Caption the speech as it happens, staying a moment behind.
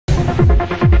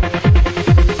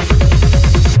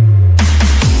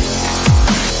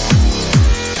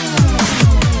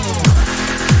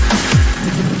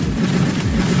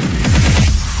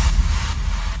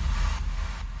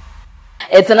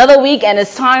It's another week and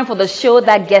it's time for the show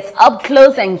that gets up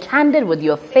close and candid with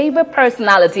your favorite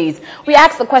personalities. We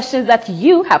ask the questions that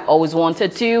you have always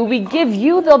wanted to. We give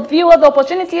you, the viewer, the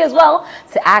opportunity as well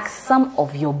to ask some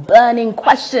of your burning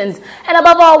questions. And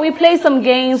above all, we play some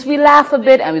games, we laugh a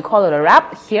bit, and we call it a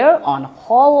wrap here on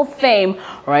Hall of Fame,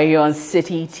 right here on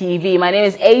City TV. My name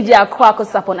is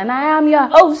Sarpong and I am your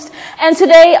host. And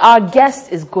today our guest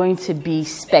is going to be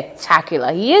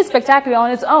spectacular. He is spectacular on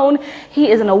his own. He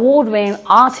is an award-winning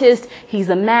artist. He's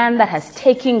a man that has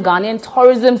taken Ghanaian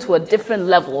tourism to a different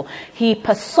level. He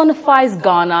personifies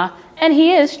Ghana, and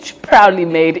he is proudly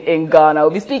made in Ghana.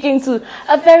 We'll be speaking to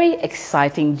a very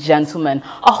exciting gentleman.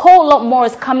 A whole lot more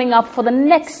is coming up for the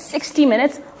next 60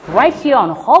 minutes right here on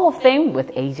Hall of Fame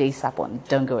with Sarpong.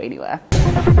 Don't go anywhere.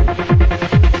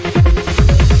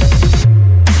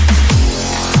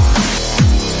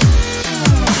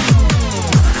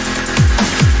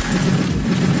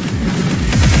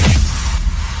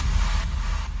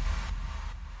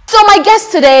 So my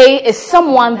guest today is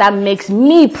someone that makes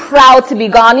me proud to be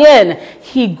Ghanaian.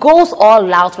 He goes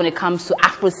all out when it comes to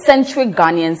Afrocentric,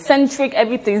 Ghanaian-centric,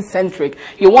 everything-centric.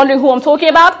 You're wondering who I'm talking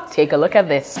about? Take a look at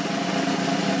this.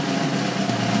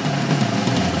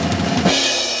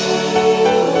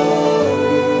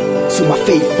 To my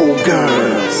faithful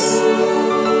girls,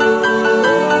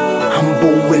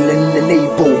 humble, willing, and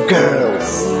able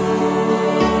girls,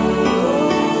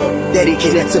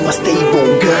 dedicated to my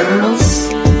stable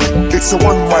girls. It's a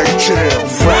one-mic jam.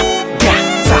 Rap,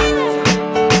 gata.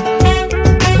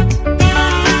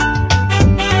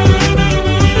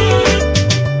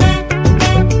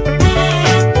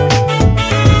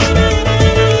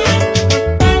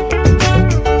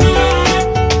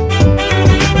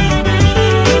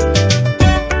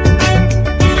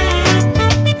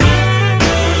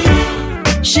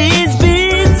 She's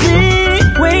busy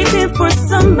waiting for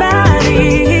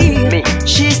somebody.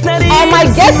 She's not easy. And my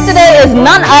guest today is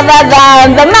none other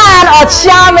than the man,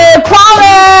 Okyeame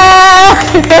Kwame.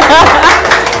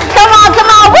 Come on,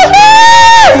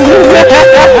 woohoo!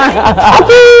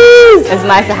 It's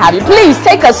nice to have you. Please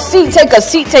take a seat, take a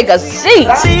seat, take a seat.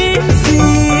 She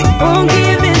won't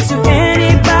give in to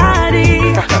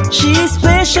anybody. She's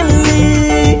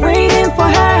patiently waiting for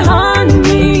her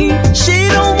honey. She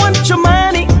don't want your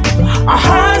money. Our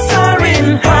hearts are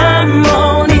in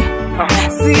harmony.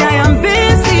 See, I am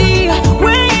busy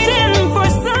waiting for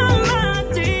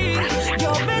somebody.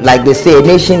 Like they say, a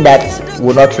nation that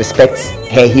will not respect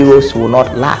her heroes will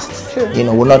not last. True. You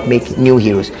know, will not make new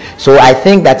heroes. So I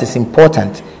think that it's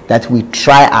important that we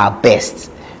try our best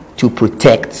to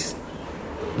protect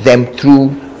them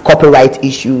through copyright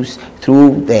issues,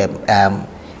 through the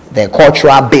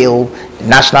cultural bill, the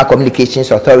National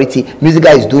Communications Authority. Musica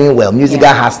is doing well. Musica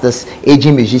has this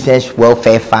Aging Musicians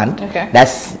Welfare Fund. Okay.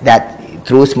 That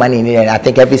throws money in it, and I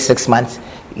think every 6 months,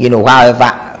 you know,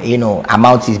 however, you know,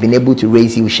 amount he's been able to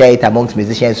raise, he will share it amongst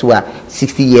musicians who are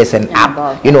 60 years and up,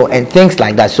 above. you know, and things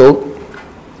like that. So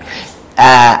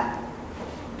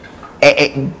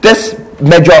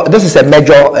this is a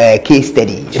major case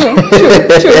study. True.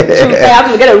 I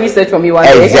have to get a research from you one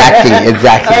day. Exactly.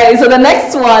 All right, so the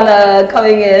next one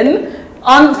coming in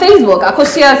on Facebook,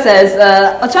 Akosia says,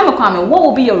 Okyeame Kwame, what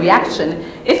will be your reaction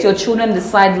if your children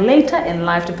decide later in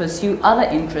life to pursue other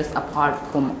interests apart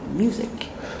from music?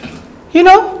 You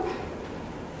know,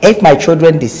 if my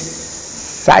children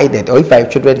decided, or if my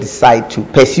children decide to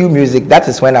pursue music, that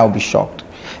is when I'll be shocked.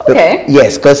 Okay.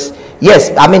 Yes, because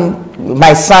I mean,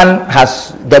 my son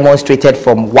has demonstrated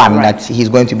from one that he's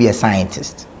going to be a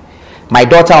scientist. My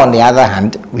daughter, on the other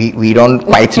hand, we don't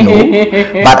quite know,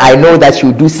 but I know that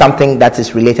she'll do something that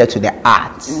is related to the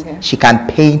arts. Okay. She can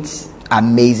paint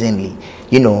amazingly,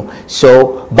 you know.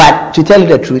 So, but to tell you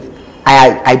the truth,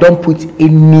 I don't put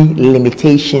any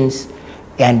limitations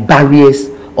and barriers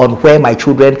on where my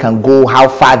children can go, how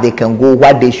far they can go,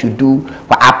 what they should do.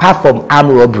 But apart from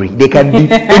armed robbery, they can be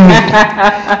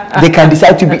anything. They can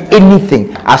decide to be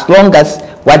anything, as long as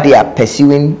what they are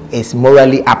pursuing is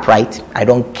morally upright. I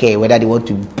don't care whether they want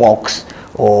to box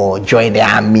or join the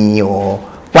army or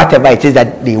whatever it is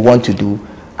that they want to do.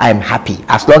 I am happy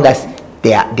as long as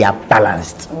they are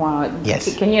balanced. Wow.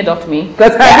 Yes. Can you adopt me?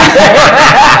 Alright,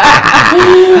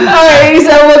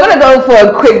 so we're going to go for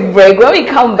a quick break. When we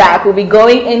come back, we'll be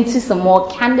going into some more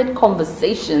candid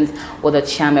conversations with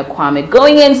Okyeame Kwame,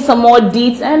 going into some more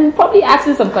deets and probably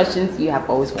asking some questions you have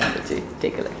always wanted to.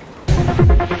 Take a look.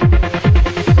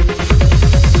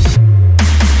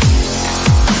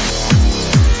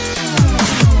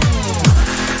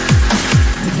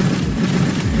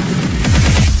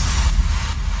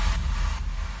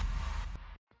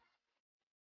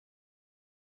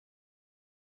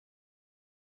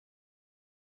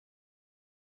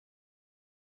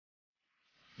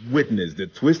 Witness the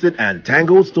twisted and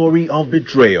tangled story of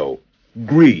betrayal,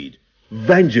 greed,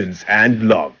 vengeance, and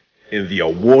love in the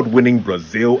award-winning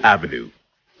Brazil Avenue.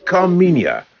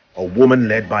 Carmenia, a woman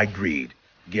led by greed,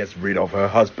 gets rid of her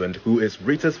husband, who is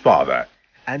Rita's father,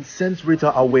 and sends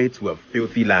Rita away to a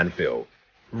filthy landfill.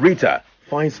 Rita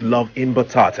finds love in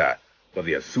Batata, but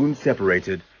they are soon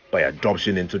separated by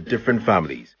adoption into different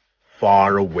families,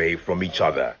 far away from each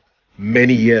other.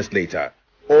 Many years later,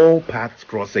 all paths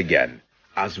cross again,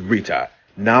 as Rita,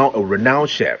 now a renowned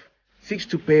chef, seeks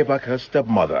to pay back her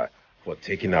stepmother for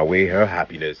taking away her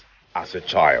happiness as a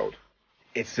child.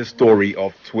 It's a story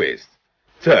of twists,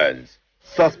 turns,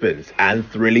 suspense, and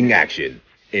thrilling action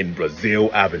in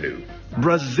Brazil Avenue.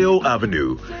 Brazil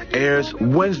Avenue airs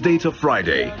Wednesday to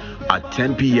Friday at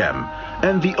 10 p.m.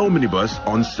 and the Omnibus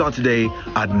on Saturday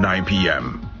at 9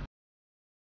 p.m.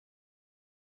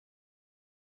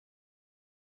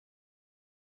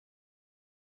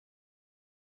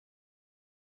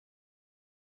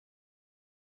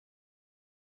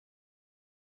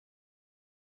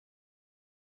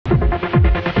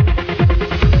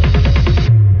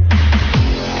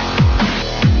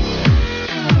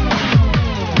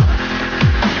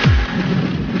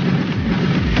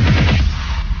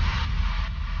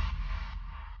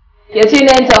 You're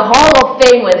tuned into Hall of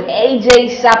Fame with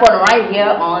AJ Sarpong right here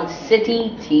on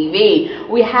City TV.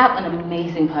 We have an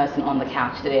amazing person on the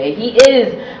couch today. He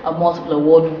is a multiple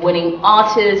award-winning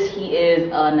artist. He is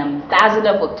an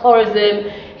ambassador for tourism.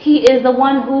 He is the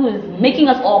one who is making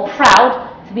us all proud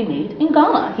to be made in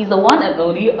Ghana. He's the one and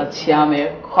only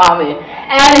Okyeame Kwame.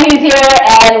 And he's here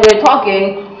and we're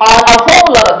talking on a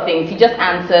whole lot of things. He just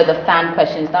answered the fan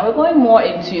questions. Now we're going more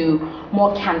into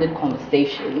more candid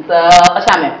conversations.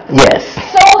 Okyeame. Yes.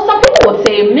 So some people would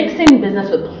say mixing business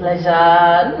with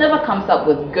pleasure never comes up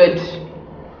with good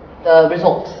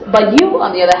results. But you,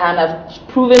 on the other hand, have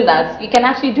proven that you can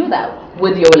actually do that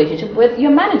with your relationship with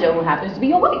your manager, who happens to be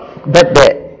your wife. But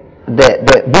the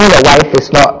being a wife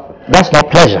is not, that's not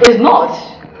pleasure. It's not.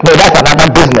 No, that's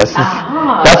another business.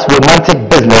 That's romantic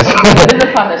business.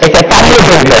 It's a family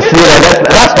business. You know,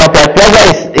 that's not pleasure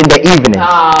is in the evenings.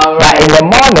 Right. But in the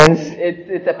mornings,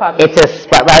 it's a part of it.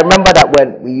 But I remember that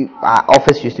when our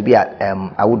office used to be at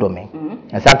Awudome,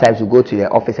 and sometimes we go to the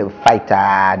office and fight.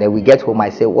 Then we get home. I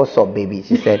say, "What's up, baby?"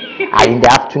 She said, "In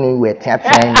the afternoon we're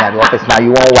chatting at the office. Now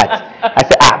you want what?" I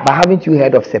said, "But haven't you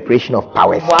heard of separation of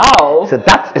powers?" Wow. So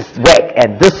that is work,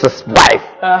 and this is wife.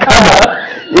 Come on.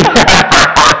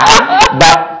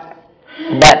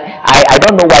 But I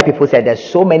don't know why people say there's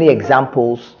so many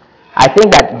examples. I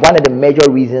think that one of the major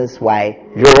reasons why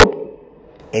Europe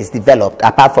is developed,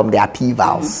 apart from the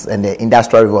upheavals and the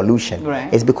Industrial Revolution,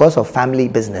 is because of family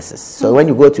businesses. So when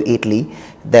you go to Italy,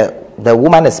 the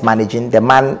woman is managing, the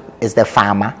man is the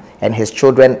farmer, and his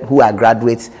children who are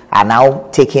graduates are now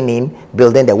taking in,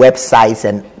 building the websites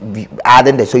and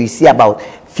adding the, so you see about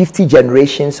 50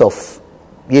 generations of,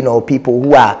 you know, people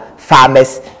who are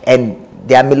farmers and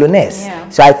they are millionaires. Yeah.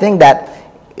 So I think that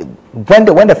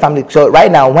when the family, so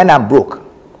right now when I'm broke,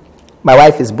 my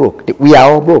wife is broke, we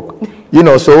are all broke, you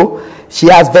know, so she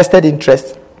has vested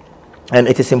interest, and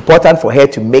it is important for her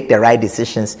to make the right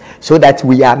decisions so that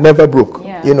we are never broke,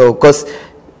 you know, because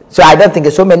so I don't think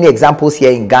there's so many examples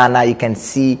here in Ghana. You can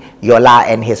see Yola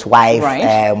and his wife,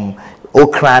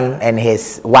 Okran and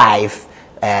his wife,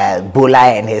 Bola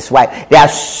and his wife. There are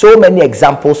so many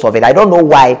examples of it. I don't know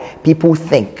why people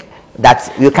think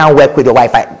that you can't work with your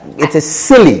wife. It is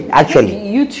silly, actually.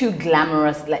 You too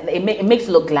glamorous. Like it makes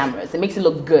it look glamorous. It makes it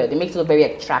look good. It makes it look very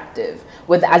attractive.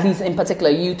 With at least in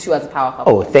particular, you two as a power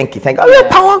couple. Oh, thank you. Oh, you're a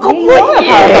power couple. Oh my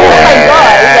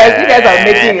God! You guys are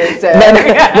making it.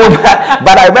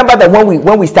 But I remember that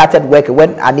when we started working,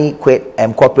 when Annie quit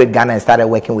corporate Ghana and started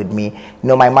working with me, you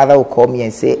know, my mother would call me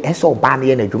and say, I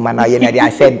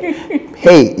said,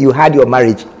 "Hey, you had your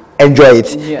marriage. Enjoy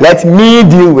it. Let me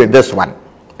deal with this one."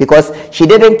 Because she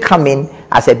didn't come in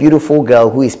as a beautiful girl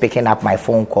who is picking up my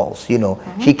phone calls, you know.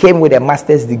 She came with a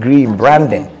master's degree in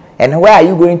branding. And where are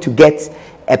you going to get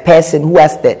a person who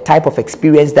has the type of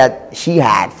experience that she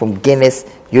had from Guinness,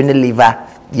 Unilever,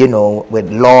 you know,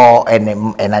 with law and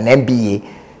an MBA,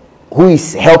 who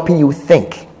is helping you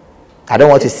think? I don't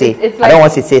want to say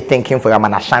thinking for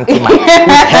an Ashanti man. Who's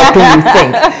helping you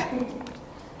think?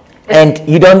 And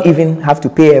you don't even have to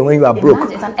pay when you are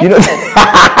broke. It's an you know,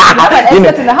 in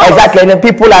the house. Exactly. And then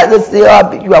people are just you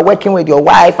are working with your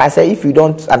wife. I say, if you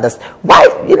don't understand, why,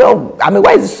 you know, I mean,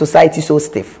 why is this society so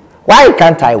stiff? Why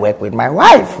can't I work with my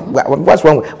wife? What's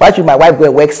wrong? Why should my wife go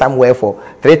and work somewhere for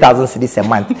 3,000 cedis a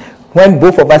month when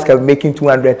both of us can be making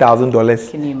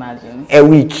 $200,000? Can you imagine? A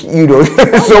week, you know.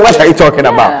 So what are you talking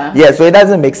about? Yeah, so it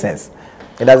doesn't make sense.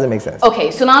 It doesn't make sense. Okay,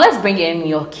 so now let's bring in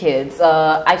your kids.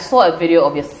 I saw a video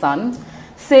of your son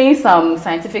saying some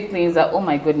scientific things that, oh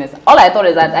my goodness. All I thought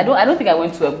is that I don't think I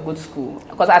went to a good school,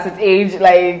 because at his age,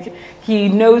 like, he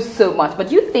knows so much.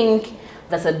 But you think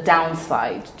there's a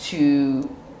downside to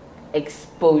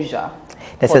exposure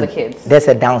for the kids? There's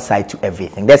a downside to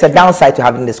everything. There's a downside to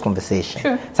having this conversation.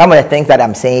 Sure. Some of the things that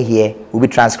I'm saying here will be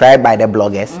transcribed by the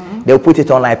bloggers. They'll put it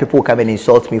online. People will come and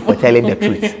insult me for telling the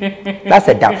truth.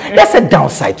 That's a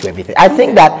downside to everything. I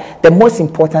think that the most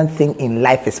important thing in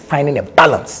life is finding a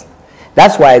balance.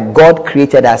 That's why God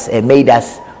created us and made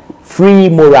us free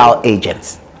moral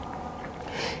agents.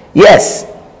 Yes,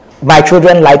 my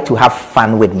children like to have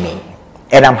fun with me,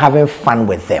 and I'm having fun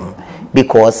with them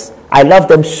because I love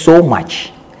them so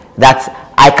much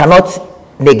that I cannot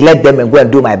neglect them and go and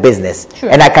do my business. Sure.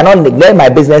 And I cannot neglect my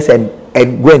business and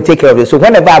go and take care of it. So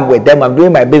whenever I'm with them, I'm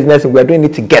doing my business and we're doing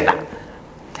it together.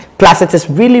 Plus, it is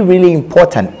really, really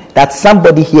important that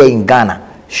somebody here in Ghana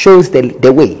shows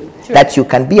the way. Sure. That you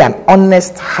can be an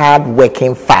honest,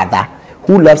 hard-working father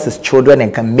who loves his children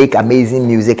and can make amazing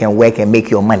music and work and make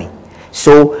your money.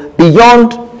 So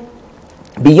beyond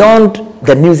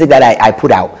the music that I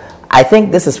put out, I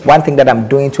think this is one thing that I'm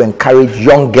doing to encourage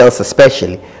young girls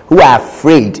especially who are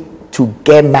afraid to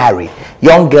get married.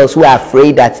 Young girls who are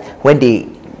afraid that one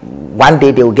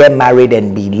day they will get married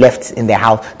and be left in their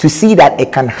house, to see that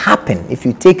it can happen if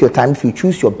you take your time, if you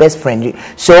choose your best friend.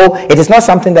 So it is not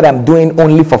something that I'm doing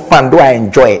only for fun, though I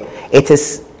enjoy it. It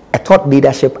is a thought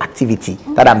leadership activity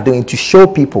that I'm doing to show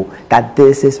people that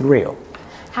this is real.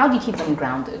 How do you keep them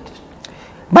grounded?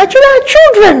 My children are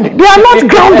children. They are not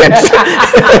grounded.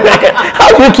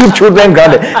 How do you keep children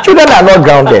grounded? Children are not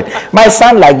grounded. My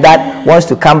son, like that, wants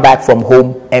to come back from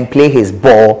home and play his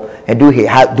ball and do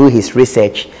his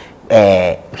research.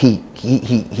 He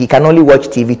can only watch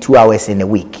TV 2 hours in a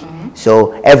week.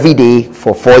 So every day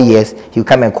for 4 years, he'll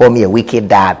come and call me a wicked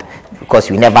dad because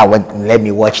you never let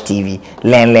me watch TV.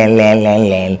 Learn.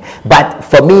 But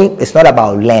for me, it's not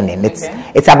about learning.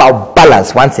 It's about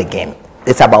balance once again.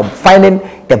 It's about finding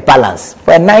the balance.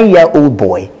 For a 9-year-old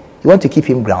boy, you want to keep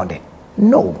him grounded?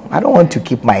 No, I don't want to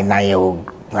keep my 9-year-old.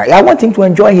 I want him to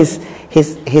enjoy his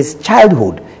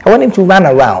childhood. I want him to run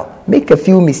around, make a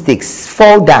few mistakes,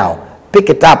 fall down, pick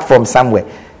it up from somewhere.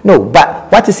 No, but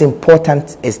what is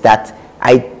important is that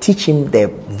I teach him the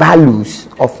values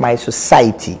of my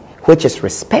society, which is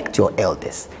respect your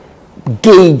elders,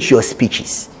 gauge your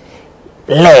speeches,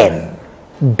 learn,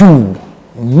 do,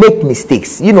 make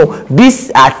mistakes.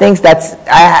 These are things that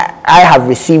I have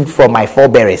received from my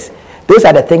forebears. Those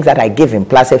are the things that I give him,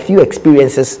 plus a few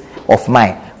experiences of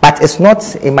mine. But it's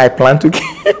not in my plan to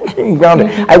keep him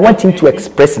grounded. I want him to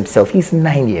express himself. He's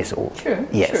 9 years old. True.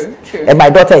 Yes. True. And my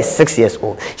daughter is 6 years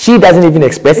old. She doesn't even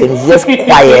express it. She's just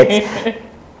quiet,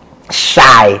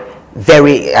 shy,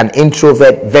 an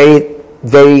introvert, very,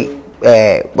 very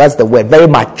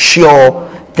mature.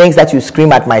 Things that you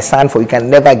scream at my son for, you can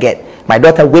never get. My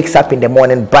daughter wakes up in the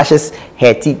morning, brushes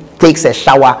her teeth, takes a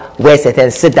shower, wears it,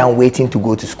 and sit down waiting to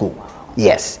go to school.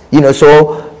 Yes.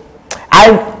 So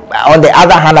on the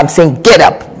other hand, I'm saying get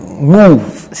up,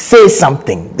 move, say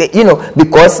something.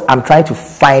 Because I'm trying to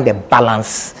find a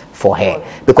balance for her.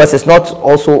 Because it's not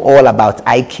also all about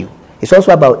IQ. It's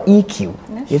also about EQ.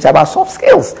 It's about soft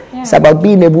skills. Yeah. It's about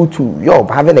being able to,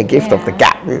 having a gift of the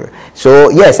gap. So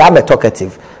yes, I'm a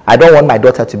talkative. I don't want my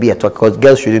daughter to be a talker because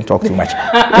girls shouldn't talk too much.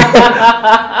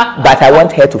 But I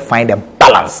want her to find a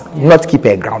balance, not keep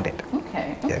her grounded.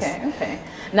 Okay.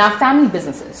 Now, family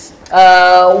businesses.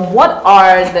 What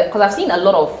are because I've seen a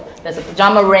lot of, there's a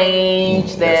pajama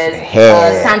range, there's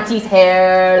Santi's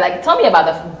hair. Like, tell me about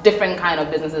the different kind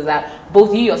of businesses that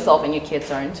both you yourself and your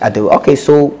kids are into. I do. Okay,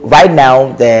 so right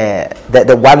now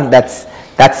the one that's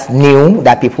new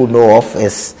that people know of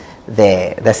is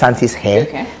the Santi's hair,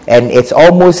 and it's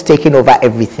almost taking over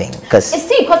everything. Because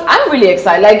I'm really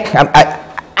excited. Like,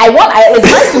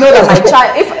 it's nice to know that my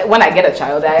child, when I get a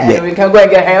child, we can go and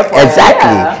get hair for exactly.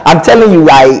 Yeah. I'm telling you,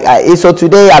 so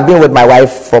today I've been with my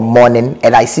wife from morning,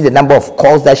 and I see the number of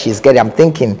calls that she's getting. I'm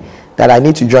thinking that I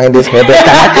need to join this hair. Can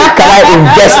I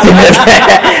invest in it?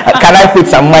 Can I put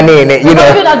some money in it?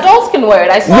 Even adults can wear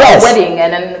it. I saw a wedding,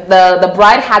 and then the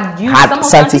bride had used some of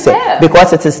Santi's hair.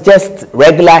 Because it is just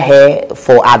regular hair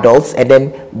for adults, and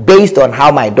then based on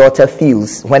how my daughter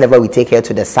feels whenever we take her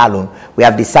to the salon, we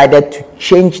have decided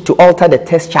to alter the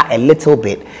texture a little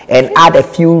bit and add a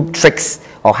few tricks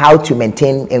or how to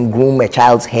maintain and groom a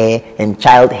child's hair and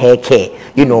child hair care,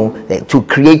 to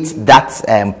create that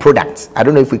product. I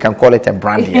don't know if we can call it a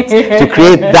brand yet. To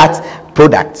create that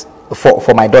product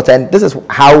for my daughter, and this is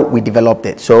how we developed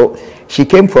it. So she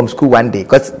came from school one day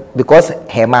because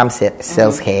her mom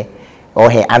sells hair, or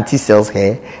her auntie sells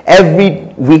hair.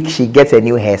 Every week she gets a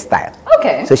new hairstyle.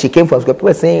 Okay. So she came from school. People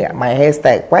were saying, my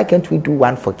hairstyle, why can't we do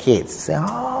one for kids? Say,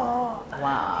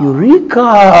 wow. Eureka!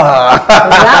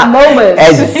 That moment.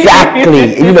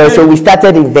 Exactly. So we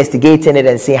started investigating it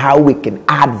and seeing how we can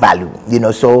add value.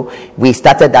 So we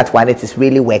started that one. It is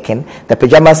really working. The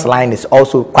pajamas line is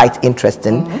also quite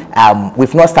interesting.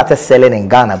 We've not started selling in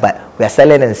Ghana, but we are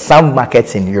selling in some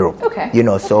markets in Europe. Okay.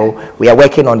 So we are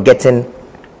working on getting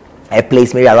a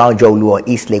place maybe around Jolu or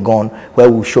East Legon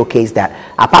where we'll showcase that.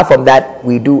 Apart from that,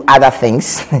 we do other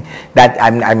things that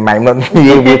I might not be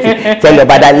able to tell you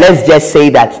about. That let's just say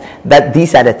that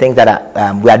these are the things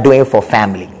that we are doing for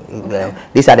family.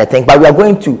 These are the things, but we are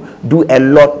going to do a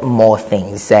lot more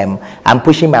things. I'm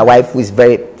pushing my wife, who is a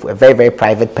very, very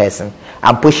private person.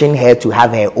 I'm pushing her to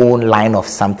have her own line of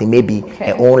something, maybe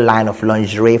her own line of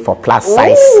lingerie for plus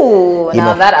size. Ooh,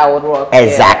 now that I would work.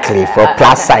 Exactly, for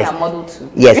plus size. I model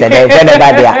too. Yes, and then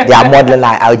whenever they are modeling,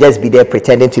 I'll just be there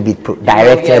pretending to be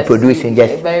directing and producing.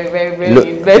 Just very, very,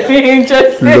 very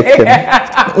interesting.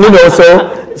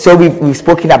 So we've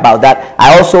spoken about that.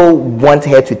 I also want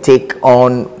her to take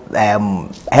on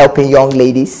helping young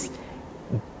ladies,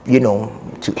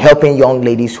 helping young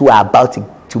ladies who are about to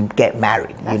get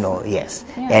married, yes.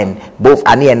 Yeah. And both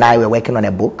Annie and I were working on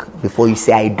a book, Before You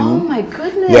Say I Do. Oh my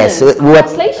goodness. Yes. So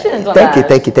congratulations on that.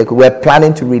 Thank you. We're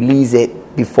planning to release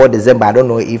it before December. I don't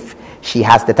know if she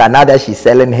has the time. Now that she's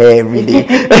selling hair every day,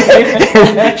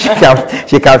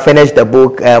 she can finish the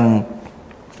book.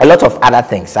 A lot of other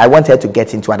things. I want her to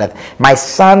get into other. My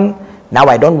son, now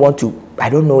I don't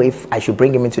know if I should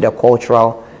bring him into the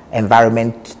cultural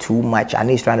environment too much. And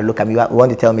he's trying to look at me. You want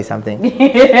to tell me something?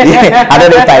 I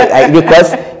don't know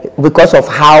if because of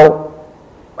how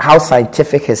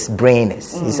scientific his brain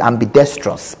is. He's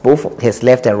ambidextrous. Both his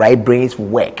left and right brains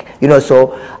work.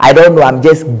 So I don't know. I'm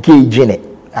just gauging it.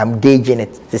 I'm gauging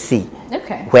it to see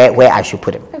where I should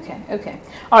put him. Okay.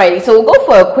 All right, so we'll go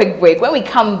for a quick break. When we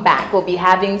come back, we'll be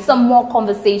having some more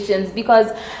conversations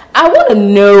because I want to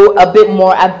know a bit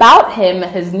more about him,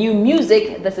 his new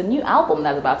music. There's a new album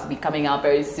that's about to be coming out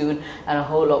very soon and a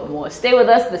whole lot more. Stay with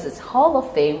us. This is Hall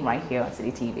of Fame right here on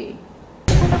City TV.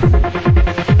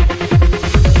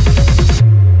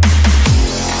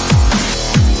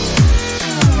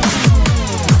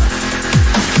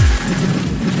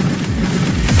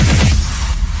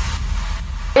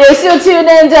 You're still tuned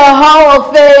in to Hall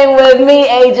of Fame with me,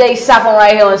 AJ Sarpong,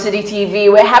 right here on City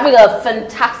TV. We're having a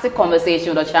fantastic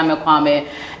conversation with Okyeame Kwame.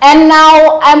 And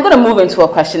now I'm going to move into a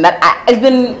question that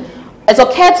it's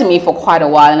occurred to me for quite a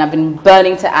while, and I've been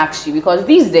burning to ask you, because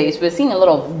these days we're seeing a lot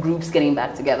of groups getting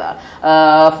back together,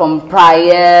 from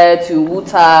Prayer to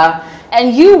Wuta,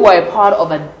 and you were a part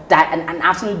of an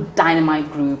absolute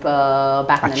dynamite group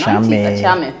back in the 90s,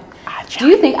 Okyeame. Do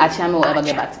you think Okyeame will ever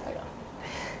get back together?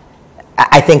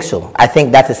 I think so. I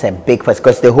think that is a big question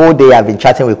because the whole day I've been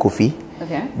chatting with Kofi.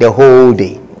 Okay. The whole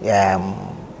day.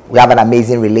 We have an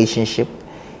amazing relationship.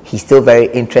 He's still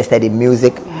very interested in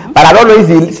music, but I don't know if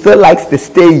he still likes the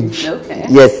stage. Okay.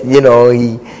 Yes,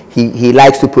 he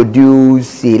likes to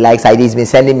produce. He likes ideas. He's been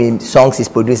sending me songs he's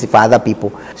producing for other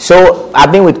people. So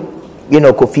I've been with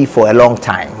Kofi for a long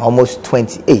time, almost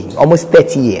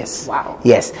 30 years. Wow.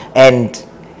 Yes, and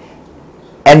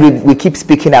we keep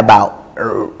speaking about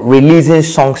releasing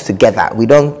songs together. We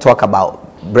don't talk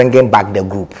about bringing back the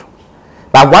group,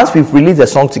 but once we've released a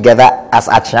song together as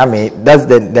Okyeame,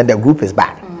 then the group is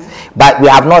back. But we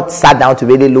have not sat down to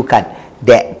really look at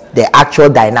the actual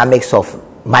dynamics of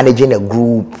managing a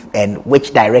group and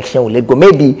which direction will it go.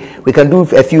 Maybe we can do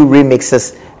a few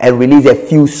remixes and release a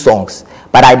few songs,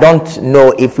 but I don't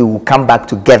know if we will come back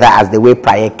together as the way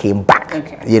Prayer came back.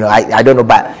 Okay. I don't know,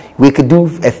 but we could do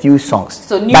a few songs.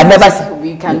 So new but music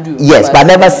we can do. Yes, but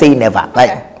never say never.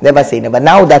 Like never say never.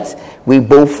 Now that we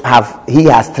both he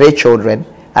has 3 children,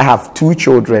 I have 2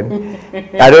 children.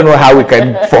 I don't know how we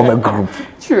can form a group.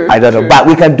 True. I don't know, but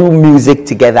we can do music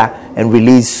together and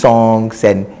release songs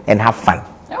and have fun.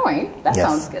 All right, that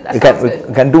sounds good. We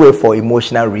can do it for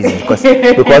emotional reasons because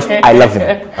I love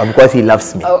him and because he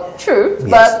loves me. Oh, true. Yes.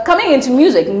 But coming into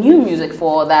music, new music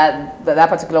for that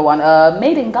particular one,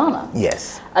 Made in Ghana.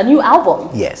 Yes. A new album.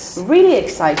 Yes. Really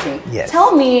exciting. Yes.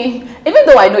 Tell me, even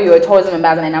though I know you're a tourism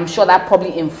ambassador, and I'm sure that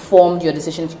probably informed your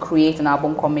decision to create an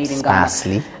album called Made in Ghana.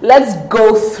 Vastly. Let's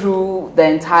go through the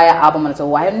entire album and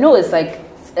so I know it's like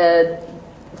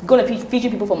going to feature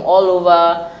people from all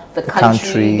over the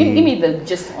country. Give me the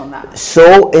gist on that.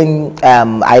 So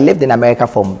I lived in America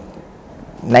from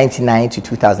 1999 to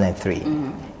 2003.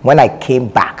 When I came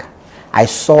back, I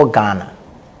saw Ghana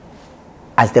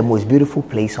as the most beautiful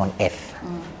place on earth.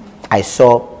 I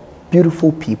saw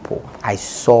beautiful people. I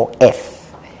saw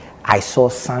earth. I saw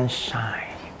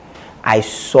sunshine. I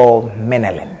saw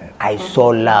melanin. I saw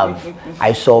love.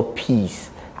 I saw peace.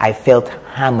 I felt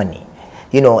harmony.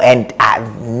 And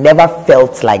I've never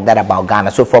felt like that about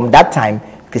Ghana. So from that time,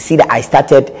 you see that I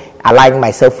started aligning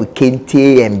myself with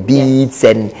kente and beads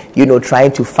and,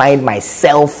 trying to find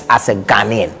myself as a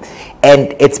Ghanaian.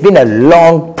 And it's been a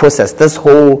long process, this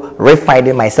whole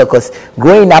refining myself, because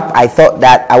growing up, I thought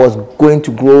that I was going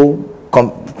to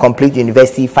complete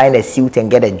university, find a suit and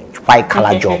get a white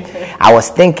collar job. I was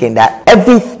thinking that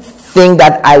everything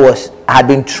that I had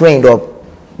been trained or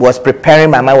was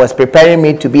preparing my mind, was preparing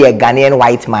me to be a Ghanaian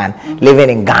white man living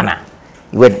in Ghana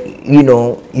with,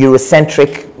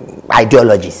 Eurocentric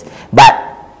ideologies. But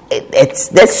it's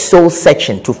this soul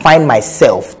section to find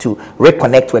myself, to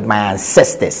reconnect with my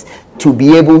ancestors, to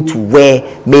be able to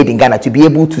wear made in Ghana, to be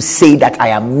able to say that I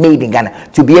am made in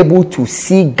Ghana, to be able to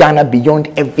see Ghana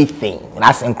beyond everything.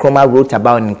 As Nkrumah wrote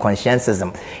about in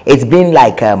Conscientism. It's been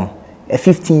like a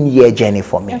 15-year journey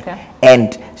for me. Okay.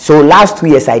 And so last 2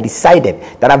 years I decided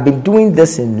that I've been doing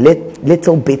this in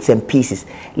little bits and pieces.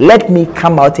 Let me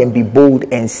come out and be bold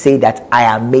and say that I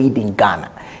am made in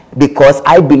Ghana. Because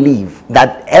I believe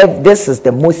that this is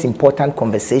the most important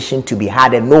conversation to be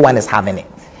had and no one is having it.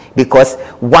 Because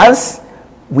once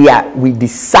we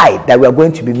decide that we are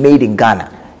going to be made in Ghana,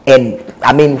 and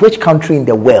I mean, which country in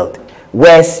the world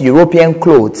wears European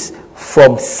clothes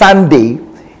from Sunday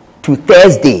to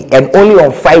Thursday and only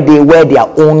on Friday wear their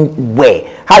own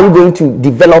wear? How are you going to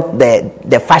develop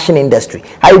the fashion industry?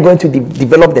 How are you going to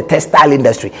develop the textile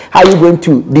industry? How are you going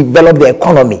to develop the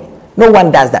economy? No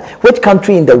one does that. Which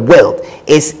country in the world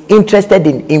is interested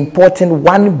in importing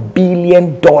 $1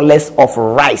 billion of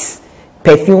rice,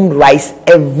 perfumed rice,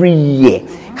 every year?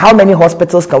 How many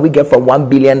hospitals can we get for $1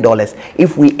 billion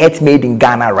if we ate made in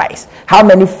Ghana rice? How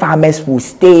many farmers will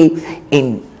stay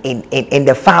in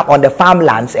the farm, on the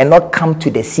farmlands, and not come to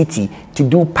the city to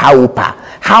do paupa?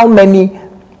 How many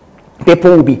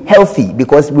people will be healthy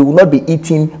because we will not be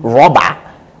eating rubber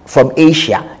from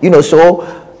Asia?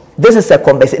 So this is a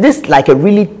conversation. This is like a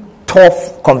really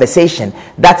tough conversation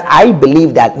that I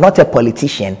believe that not a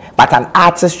politician but an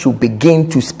artist should begin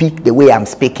to speak the way I'm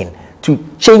speaking, to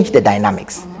change the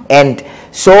dynamics. And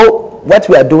so what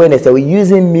we are doing is that we're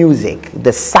using music,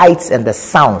 the sights and the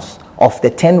sounds of the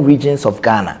 10 regions of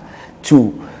Ghana.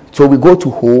 So we go to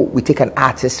Ho, we take an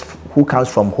artist who comes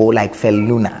from Ho, like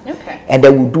Feluna, and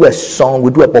then we'll do a song,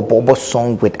 we do a bobo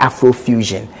song with Afro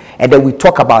fusion, and then we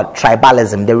talk about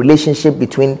tribalism, the relationship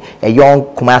between a young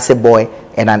Kumasi boy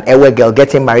and an Ewe girl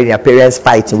getting married, their parents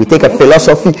fighting. We take a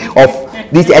philosophy of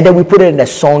this, and then we put it in a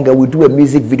song, and we do a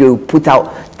music video, we put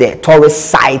out the tourist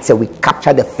sites, and we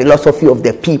capture the philosophy of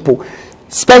the people,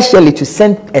 especially to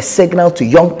send a signal to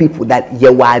young people that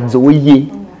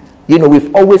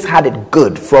we've always had it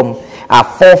good from our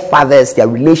forefathers, their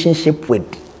relationship with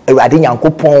the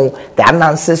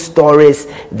Anansi stories,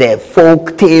 the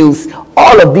folk tales.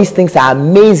 All of these things are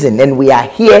amazing, and we are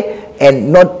here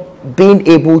and not being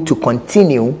able to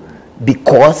continue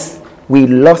because we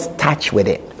lost touch with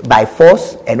it by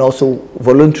force and also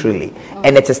voluntarily.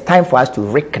 And it is time for us to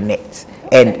reconnect.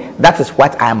 And that is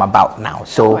what I am about now.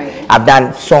 So I've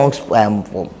done songs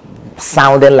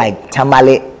sounding like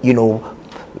Tamale,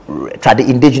 the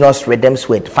indigenous rhythms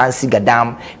with Fancy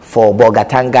Gadam. For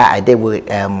Bogatanga, I did with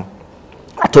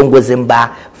Atongo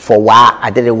Zimba. For Wa, I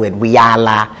did it with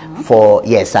Wiala. For,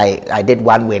 I did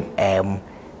one with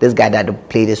this guy that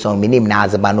played the song, Minim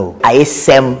Nazabano.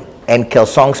 ISM and Kel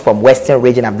songs from Western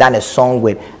region. I've done a song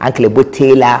with Uncle Ebo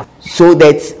Taylor. So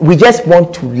that we just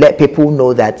want to let people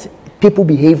know that people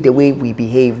behave the way we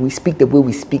behave. We speak the way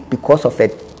we speak because of a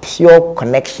pure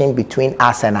connection between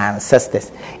us and our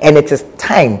ancestors. And it is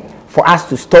time for us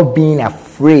to stop being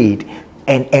afraid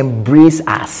and embrace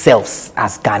ourselves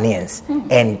as Ghanaians.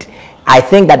 And I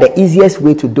think that the easiest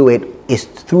way to do it is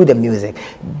through the music.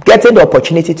 Getting the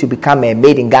opportunity to become a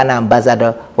Made in Ghana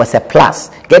ambassador was a plus.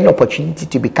 Getting the opportunity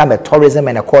to become a tourism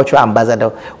and a cultural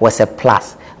ambassador was a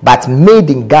plus. But Made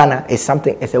in Ghana is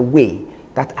something, it's a way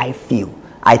that I feel.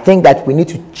 I think that we need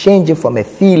to change it from a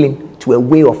feeling to a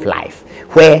way of life,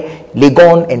 where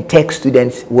Legon and tech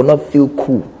students will not feel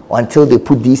cool until they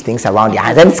put these things around their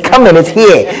hands. And it's coming, it's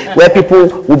here, where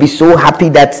people will be so happy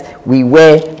that we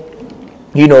wear,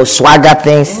 swagger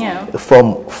things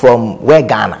from where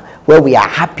Ghana, where we are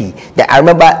happy. I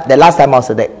remember the last time I was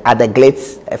at the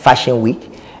Glades Fashion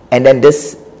Week, and then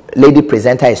this lady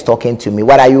presenter is talking to me.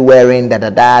 What are you wearing? And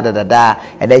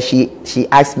then she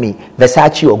asked me,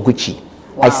 Versace or Gucci?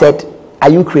 Wow. I said, are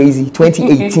you crazy?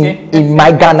 2018 in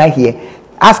my Ghana here.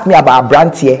 Ask me about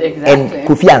Brantier and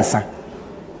Kofi Ansan.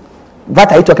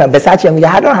 What are you talking about? Versace and Gucci?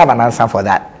 I don't have an answer for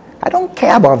that. I don't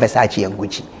care about Versace and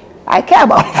Gucci. I care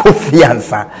about Kofi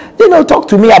Ansan. Talk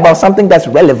to me about something that's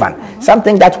relevant,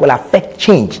 something that will affect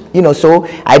change. So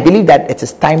I believe that it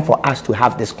is time for us to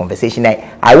have this conversation.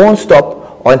 I won't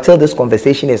stop until this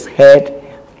conversation is heard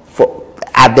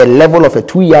at the level of a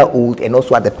 2-year-old and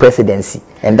also at the presidency.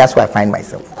 And that's where I find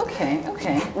myself. Okay.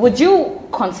 Would you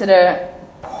consider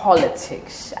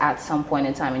politics at some point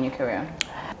in time in your career?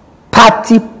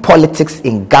 Party politics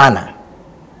in Ghana.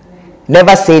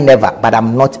 Never say never, but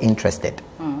I'm not interested.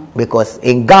 Because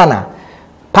in Ghana,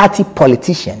 party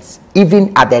politicians,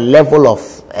 even at the level of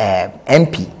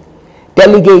MP,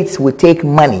 delegates will take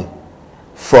money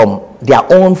from their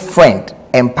own friend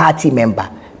and party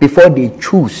member before they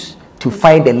choose to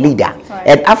find a leader.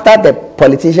 And after the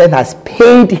politician has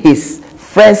paid his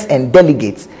friends and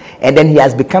delegates, and then he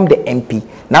has become the MP,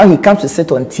 now he comes to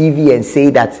sit on TV and say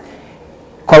that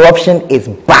corruption is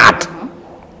bad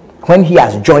when he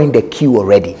has joined the queue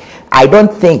already. I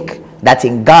don't think that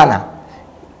in Ghana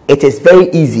it is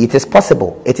very easy, it is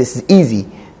possible, it is easy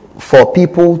for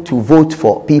people to vote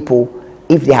for people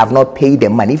if they have not paid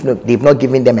them money, if they've not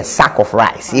given them a sack of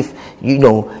rice, if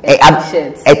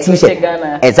a t-shirt,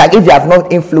 exactly, if they have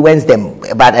not influenced them,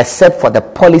 but except for the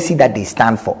policy that they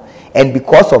stand for. And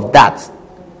because of that,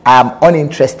 I'm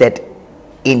uninterested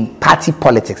in party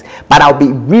politics, but I'll be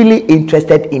really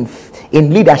interested in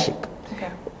leadership.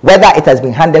 Whether it has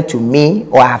been handed to me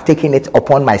or I have taken it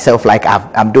upon myself like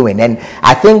I'm doing. And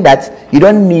I think that you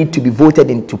don't need to be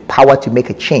voted into power to make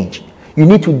a change. You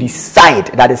need to decide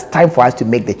that it's time for us to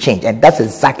make the change. And that's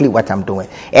exactly what I'm doing.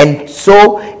 And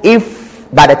so if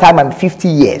by the time I'm 50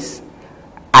 years,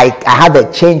 I have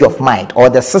a change of mind, or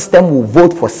the system will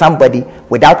vote for somebody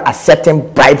without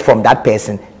accepting bribe from that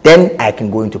person, then I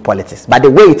can go into politics. But the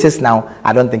way it is now,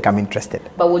 I don't think I'm interested.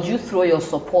 But would you throw your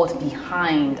support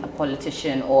behind a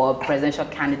politician or a presidential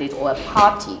candidate or a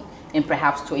party in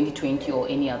perhaps 2020 or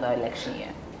any other election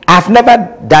year? I've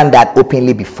never done that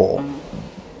openly before.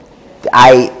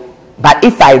 But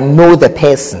if I know the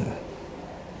person,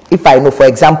 if I know, for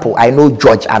example, I know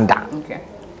George Anda. Okay.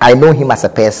 I know him as a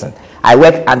person. I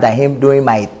worked under him during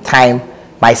my time,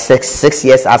 my six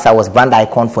years as I was brand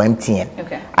icon for MTN.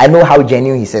 Okay. I know how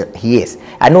genuine he is.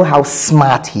 I know how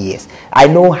smart he is. I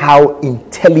know how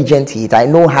intelligent he is. I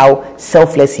know how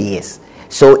selfless he is.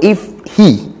 So if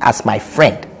he, as my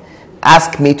friend,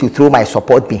 asked me to throw my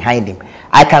support behind him,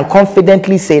 I can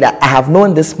confidently say that I have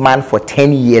known this man for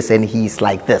 10 years and he is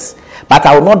like this. But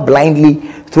I will not blindly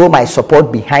throw my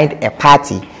support behind a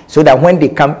party, so that when they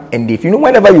come and if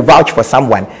whenever you vouch for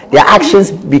someone, their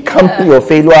actions become your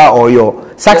failure or your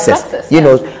success.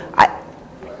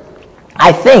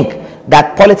 I think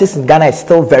that politics in Ghana is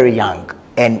still very young,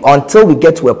 and until we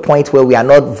get to a point where we are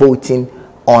not voting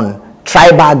on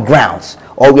tribal grounds,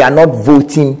 or we are not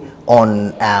voting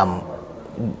on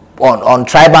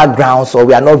tribal grounds, or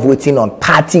we are not voting on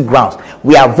party grounds,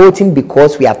 we are voting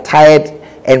because we are tired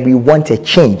and we want a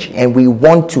change and we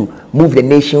want to move the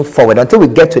nation forward. Until we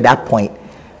get to that point,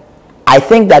 I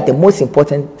think that the most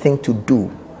important thing to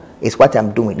do is what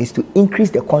I'm doing, is to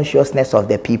increase the consciousness of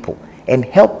the people and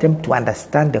help them to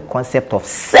understand the concept of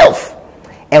self.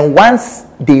 And once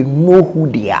they know who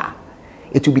they are,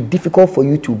 it will be difficult for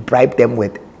you to bribe them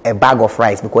with a bag of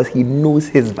rice, because he knows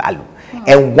his value.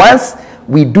 And once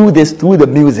we do this through the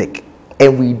music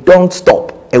and we don't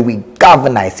stop and we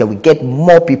galvanize and we get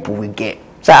more people, we get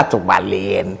Chato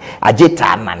Wale and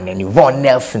Ajitaman and Yvonne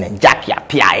Nelson and Jackie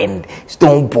Apia and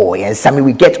Stoneboy and Sammy,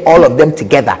 we get all of them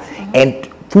together, and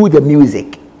through the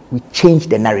music we change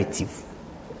the narrative.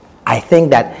 I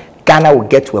think that Ghana will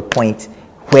get to a point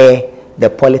where the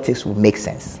politics will make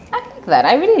sense. I like that.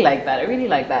 I really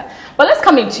like that. But let's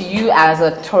come into you as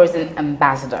a tourism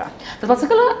ambassador. The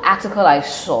particular article I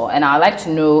saw, and I'd like to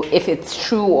know if it's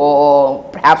true or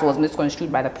perhaps was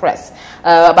misconstrued by the press,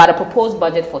 about a proposed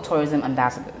budget for tourism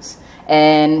ambassadors.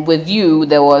 And with you,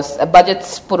 there was a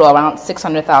budget put around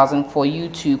 600,000 for you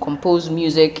to compose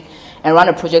music and run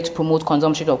a project to promote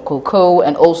consumption of cocoa,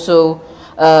 and also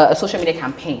a social media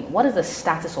campaign. What is the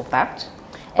status of that?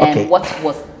 And what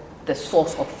was the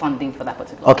source of funding for that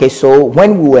particular? Okay, so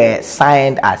when we were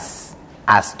signed as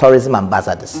tourism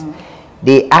ambassadors,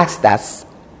 they asked us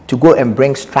to go and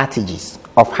bring strategies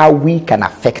of how we can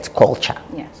affect culture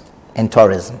and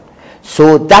tourism.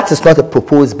 So that is not a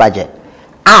proposed budget.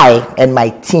 I and my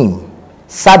team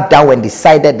sat down and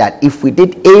decided that if we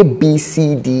did A, B,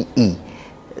 C, D, E,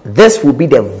 this will be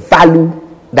the value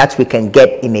that we can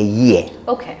get in a year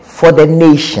for the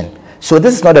nation. So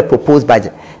this is not a proposed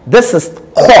budget. this is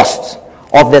cost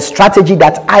of the strategy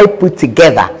that I put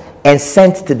together and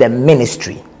sent to the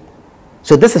ministry.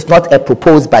 So this is not a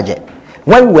proposed budget.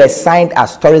 When we were signed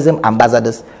as tourism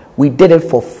ambassadors, we did it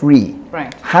for free,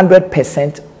 right?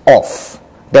 100% off.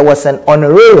 There was an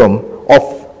honorarium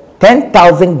of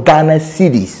 10,000 Ghana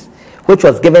cedis, which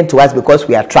was given to us because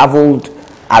we had traveled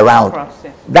around. Across,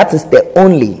 yeah. That is the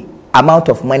only amount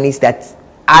of monies that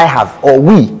I have, or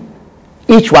we,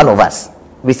 each one of us,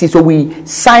 received. So we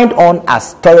signed on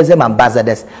as tourism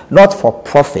ambassadors, not for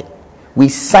profit. We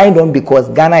signed on because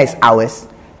Ghana is ours,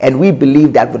 and we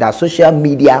believe that with our social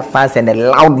media fans and a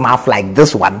loud mouth like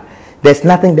this one, there's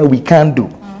nothing that we can't do.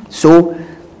 So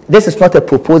this is not a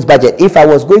proposed budget. If I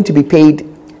was going to be paid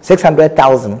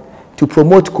 600,000 to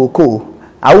promote cocoa,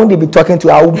 I wouldn't be talking to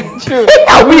I'll be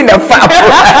in a farm.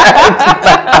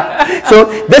 So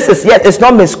this is, yes, it's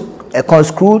not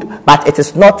misconstrued, but it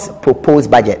is not proposed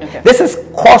budget. Okay. This is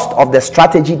cost of the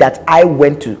strategy that I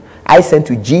sent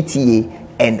to GTA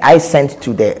and I sent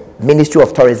to the Ministry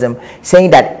of Tourism,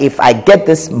 saying that if I get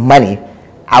this money,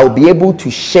 I'll be able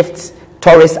to shift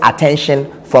tourist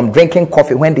attention from drinking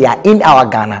coffee when they are in our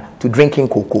Ghana to drinking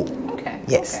cocoa. Okay.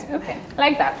 Yes. Okay. I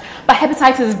like that. But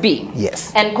hepatitis B.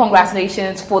 Yes. And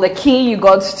congratulations for the key you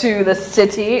got to the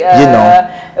city.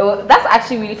 That's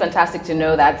actually really fantastic to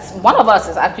know that one of us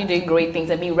is actually doing great things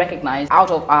and being recognized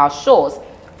out of our shores.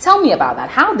 Tell me about that.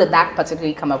 How did that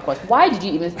particularly come across? Why did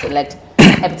you even select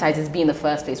hepatitis B in the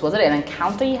first place? Was it an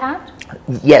encounter you had?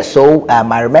 Yes. So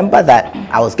I remember that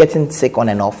I was getting sick on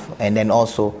and off, and then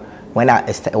also when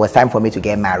it was time for me to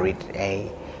get married,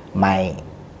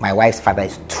 my wife's father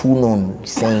is too known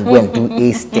saying, go and do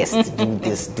ACE test, do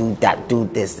this, do that, do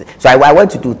this. So I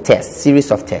went to do tests,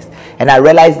 series of tests, and I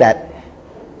realized that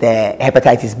the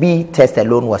hepatitis B test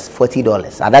alone was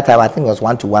 $40. At that time, I think it was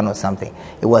 1-to-1 or something.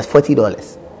 It was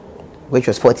 $40, which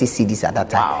was 40 cedis at that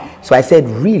time. Wow. So I said,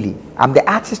 really, I'm the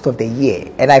artist of the year,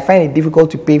 and I find it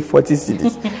difficult to pay 40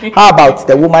 cedis. How about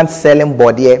the woman selling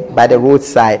body by the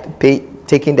roadside,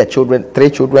 taking the children, 3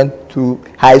 children to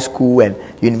high school and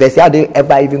university? Are they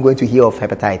ever even going to hear of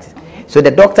hepatitis? So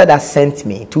the doctor that sent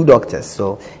me, 2 doctors,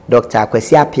 so Dr.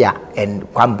 Okyeame and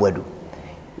Kwame,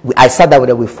 I sat down with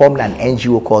them. We formed an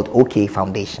NGO called OK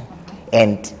Foundation,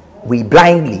 and we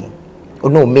blindly,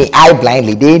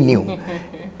 they knew,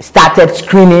 started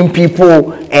screening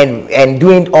people and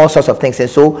doing all sorts of things. And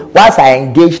so once I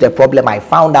engaged the problem, I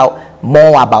found out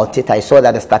more about it. I saw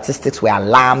that the statistics were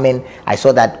alarming. I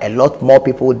saw that a lot more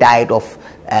people died of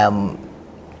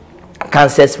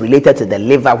cancers related to the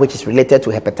liver, which is related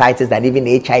to hepatitis, than even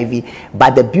HIV.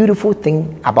 But the beautiful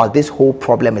thing about this whole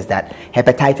problem is that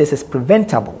hepatitis is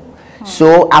preventable.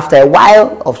 So after a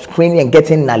while of screening and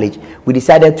getting knowledge, we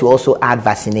decided to also add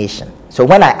vaccination. So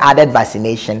when I added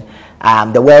vaccination,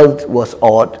 the world was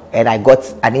awed, and I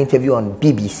got an interview on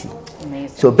BBC.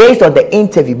 Amazing. So based on the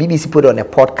interview, BBC put on a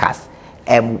podcast,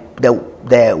 and the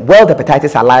World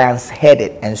Hepatitis Alliance heard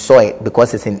it and saw it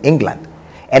because it's in England.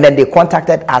 And then they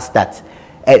contacted us that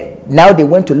now they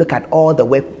went to look at all the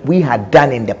work we had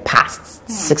done in the past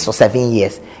 6 or 7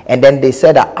 years. And then they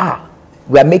said that,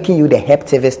 we are making you the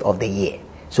heptivist of the year.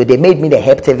 So they made me the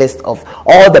heptivist of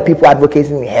all the people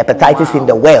advocating hepatitis in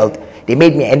the world. They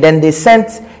made me, and then they sent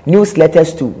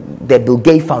newsletters to the Bill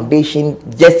Gates Foundation,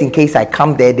 just in case I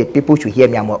come there, the people should hear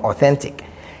me, I'm authentic.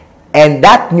 And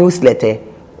that newsletter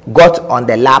got on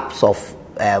the laps of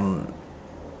the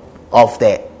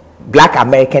Black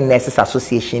American Nurses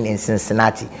Association in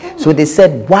Cincinnati. So they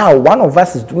said, wow, one of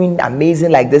us is doing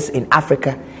amazing like this in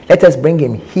Africa. Let us bring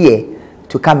him here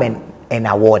to come and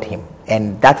award him.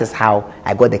 And that is how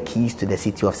I got the keys to the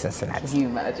city of Cincinnati. Can you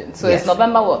imagine? So Yes. it's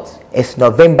November what? It's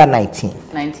November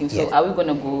 19th. 19th. So Yes. are we going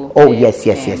to go? Oh, there? yes.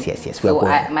 Yeah. We're So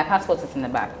going. my passport is in the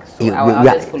back. So You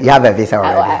you have a visa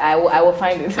already. I will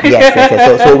find it.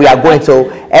 Yes. So we are going. So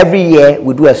every year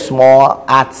we do a small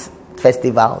arts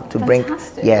festival to bring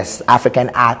African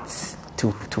arts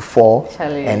to fore,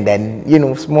 Charlie. and then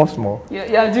small.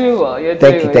 You're doing well.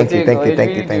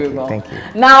 Thank you.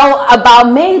 Now,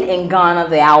 about Made in Ghana,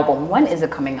 the album, when is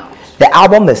it coming out? The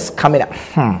album is coming out.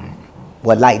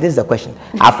 Well, this is the question.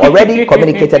 I've already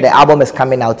communicated the album is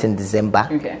coming out in December.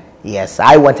 Okay. Yes,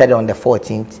 I wanted it on the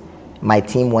 14th. My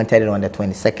team wanted it on the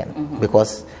 22nd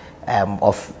because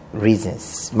of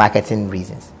reasons, marketing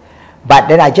reasons. But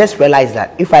then I just realized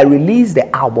that if I release the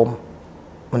album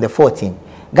on the 14th,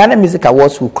 Ghana Music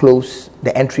Awards will close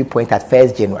the entry point at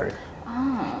 1st January.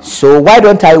 So why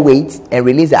don't I wait and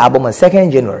release the album on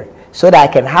 2nd January? so that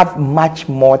I can have much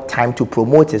more time to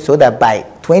promote it, so that by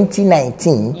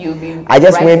 2019 I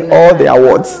just win all the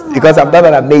awards, because I've done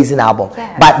an amazing album.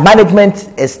 But management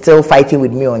is still fighting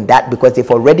with me on that, because they've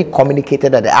already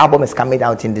communicated that the album is coming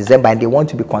out in December and they want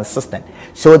to be consistent.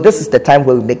 So this is the time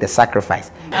where we make the sacrifice.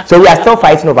 So we are still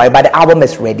fighting over it, but the album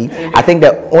is ready. I think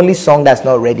the only song that's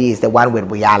not ready is the one with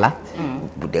Wiyala.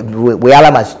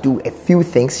 Wiyala must do a few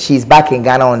things. She's back in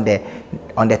Ghana on the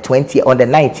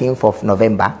 19th of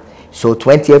November. So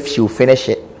 20th she'll finish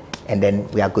it, and then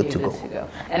we are good to go.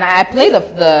 And I played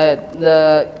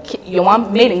your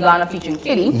one made in Ghana featuring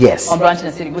Kitty. Yes. On Branch in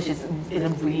the City, which is a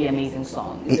really amazing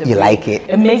song. You like it?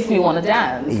 It makes me want to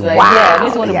dance. Like, wow. Yeah, it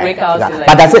makes me want to break out. Yeah. Like,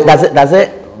 but does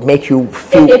it make you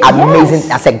feel amazing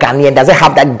as a Ghanaian? Does it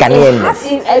have that Ghanaianness?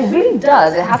 It really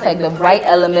does. It has like the right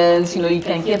elements. You know, you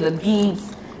can hear the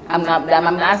beats. I'm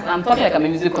talking like I'm a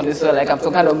music connoisseur, like I'm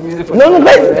some kind of music connoisseur. No,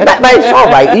 but it's all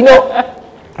right. You know,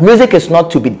 music is not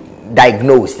to be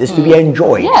diagnosed, it's to be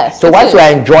enjoyed. Yes, so once you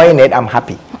are enjoying it, I'm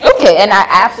happy. Okay, and I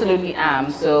absolutely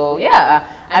am. So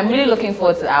yeah, I'm really looking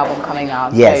forward to the album coming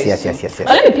out. Yes. But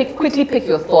let me quickly pick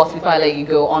your thoughts before I let you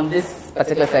go on this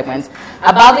particular segment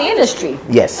about the industry.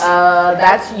 Yes.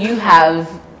 That you have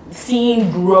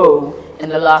seen grow in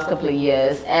the last couple of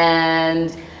years,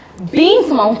 and being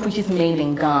someone which is made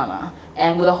in Ghana,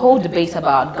 and with a whole debate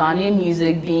about Ghanaian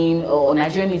music being, or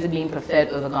Nigerian music being preferred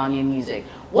over Ghanaian music,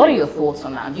 what are your thoughts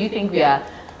on that? Do you think we are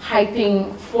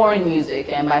hyping foreign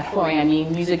music, and by foreign I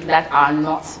mean music that are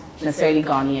not necessarily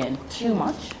Ghanaian, too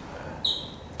much?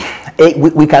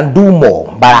 We can do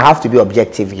more, but I have to be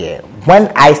objective here.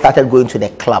 When I started going to the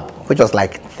club, which was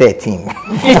like 13,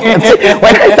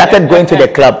 when I started going to the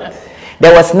club,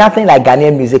 there was nothing like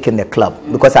Ghanaian music in the club,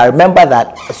 because I remember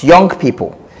that as young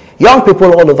people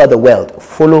all over the world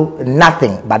follow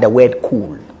nothing but the word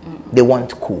cool. They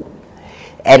want cool.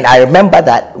 And I remember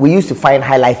that we used to find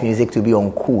high life music to be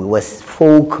uncool. It was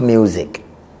folk music,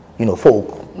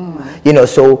 folk.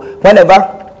 So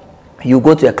whenever you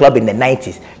go to a club in the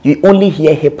 90s, you only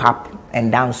hear hip hop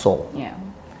and dancehall. Yeah.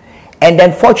 And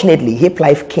then fortunately, hip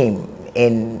life came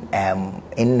in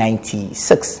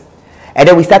 96. And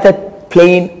then we started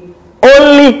playing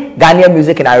only Ghanaian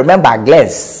music, and I remember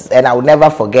Glens, and I will never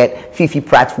forget Fifi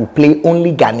Pratt, who play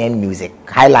only Ghanaian music.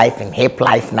 High life and hip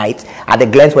life nights at the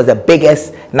Glens was the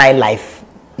biggest nightlife,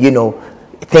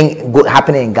 thing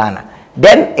happening in Ghana.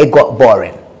 Then it got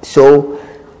boring. So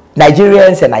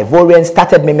Nigerians and Ivorians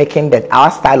started mimicking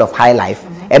our style of high life,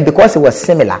 and because it was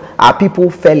similar, our people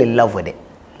fell in love with it.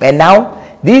 And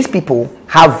now these people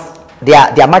have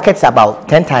their markets about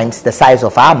 10 times the size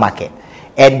of our market.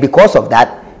 And because of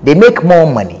that, they make more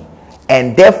money,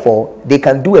 and therefore they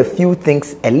can do a few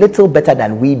things a little better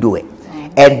than we do it.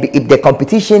 And if the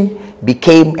competition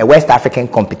became a West African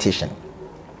competition,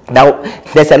 now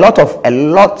there's a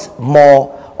lot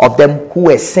more of them who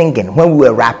were singing when we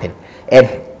were rapping, and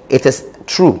it is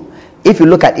true. If you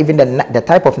look at even the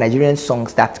type of Nigerian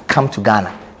songs that come to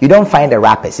Ghana, you don't find the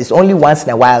rappers. It's only once in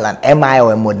a while an MI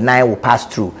or a Mod 9 will pass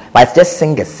through. But it's just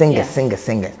singers.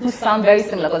 Who sound very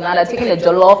similar, because now they're taking the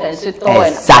jollof and shito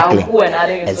and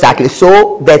adding. Exactly.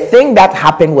 So the thing that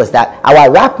happened was that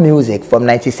our rap music from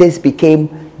 96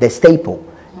 became the staple.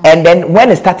 And then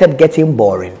when it started getting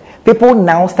boring, people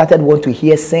now started wanting to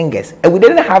hear singers. And we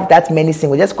didn't have that many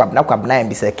singers, just Kwabna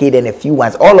and Bisakid and a few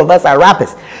ones. All of us are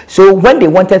rappers. So when they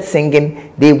wanted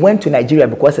singing, they went to Nigeria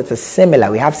because it's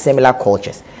similar. We have similar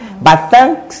cultures. But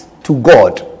thanks to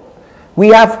God, we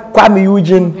have Kwame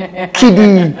Eugene,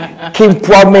 Kidi, King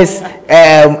Promise,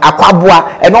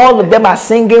 Akwabua, and all of them are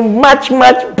singing much,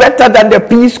 much better than the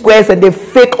P squares and the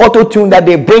fake auto-tune that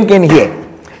they bring in here.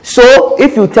 So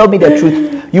if you tell me the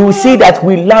truth, you will see that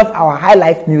we love our high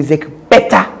life music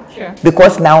better. Sure.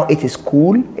 Because now it is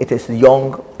cool, it is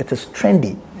young, it is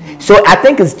trendy. So I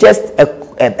think it's just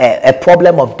a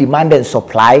problem of demand and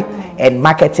supply and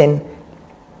marketing.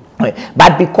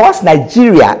 But because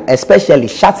Nigeria especially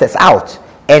shuts us out,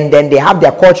 and then they have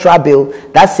their cultural bill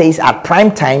that says at prime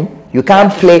time you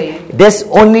can't play this,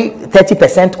 only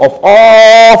 30% of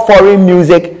all foreign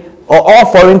music or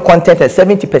all foreign content and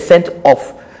 70%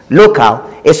 of local,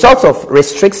 it sort of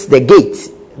restricts the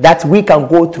gate that we can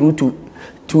go through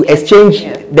to exchange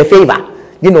the favor.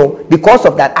 Because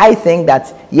of that, I think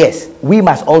that yes, we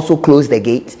must also close the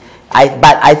gate.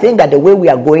 But I think that the way we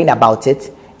are going about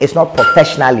it is not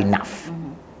professional enough.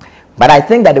 But I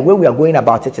think that the way we are going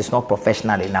about it is not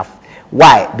professional enough.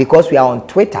 Why? Because we are on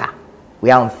Twitter, we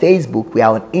are on Facebook, we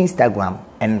are on Instagram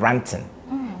and ranting.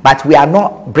 But we are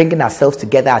not bringing ourselves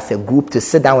together as a group to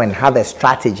sit down and have a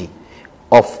strategy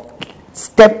of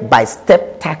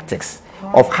step-by-step tactics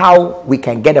of how we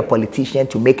can get a politician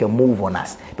to make a move on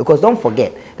us. Because don't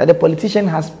forget that the politician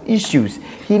has issues.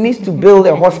 He needs to build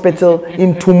a hospital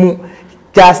in Tumu.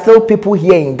 There are still people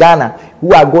here in Ghana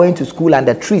who are going to school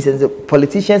under trees, and the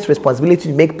politician's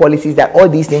responsibility to make policies that all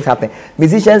these things happen.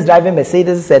 Musicians driving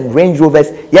Mercedes and Range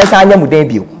Rovers, yes, I am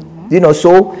debut. You know,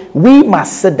 so we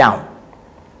must sit down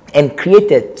and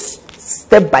create a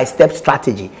step-by-step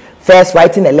strategy. First,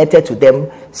 writing a letter to them.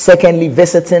 Secondly,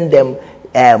 visiting them,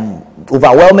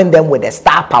 overwhelming them with a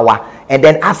star power, and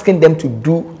then asking them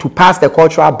to pass the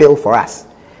cultural bill for us.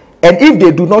 And if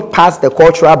they do not pass the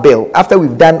cultural bill, after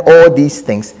we've done all these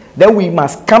things, then we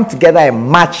must come together and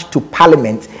march to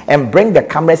Parliament and bring the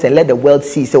cameras and let the world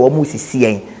see. So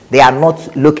they are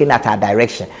not looking at our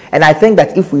direction. And I think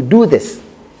that if we do this,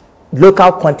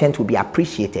 local content will be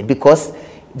appreciated, because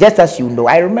just as you know,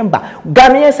 I remember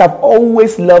Ghanaians have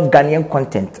always loved Ghanaian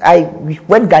content.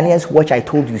 When Ghanaians watch I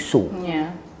Told You So,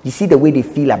 yeah, you see the way they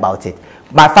feel about it.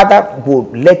 My father will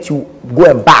let you go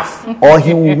and bath, or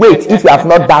he will wait if you have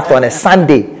not bathed on a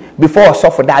Sunday before a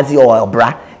Sofodadzi or a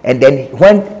bra, and then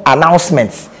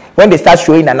when they start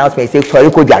showing announcements, say sorry,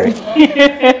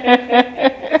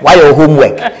 why your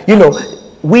homework? You know,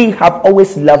 we have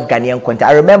always loved Ghanaian content.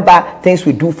 I remember Things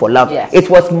We Do for Love. Yes. It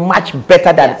was much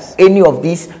better than any of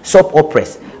these soap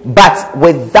operas. But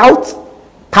without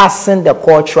passing the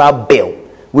cultural bill,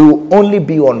 we will only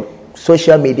be on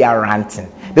social media ranting.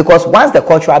 Because once the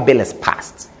cultural bill is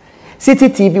passed, City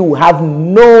TV will have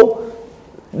no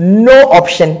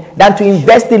option than to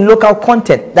invest in local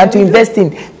content, than to invest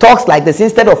in talks like this,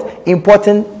 instead of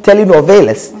importing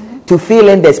telenovelas to fill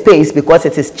in the space, because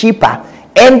it is cheaper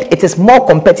and it is more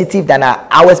competitive than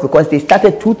ours, because they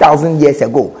started 2,000 years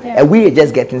ago and we are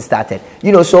just getting started.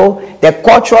 You know, so the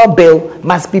cultural bill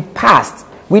must be passed.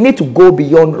 We need to go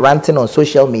beyond ranting on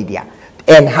social media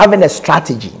and having a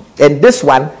strategy. And this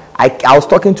one, I was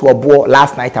talking to Obo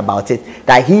last night about it,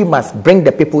 that he must bring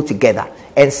the people together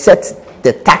and set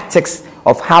the tactics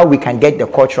of how we can get the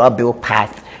cultural bill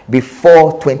passed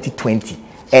before 2020.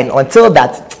 And until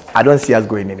that, I don't see us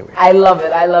going anywhere. I love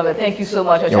it. I love it. Thank you so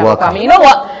much, Okyeame You're welcome. Kwame. You know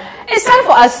what? It's time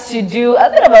for us to do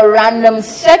a bit of a random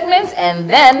segment and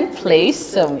then play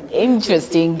some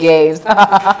interesting games.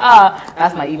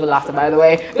 That's my evil laughter, by the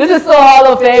way. This is So Hall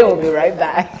of Fame. We'll be right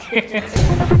back.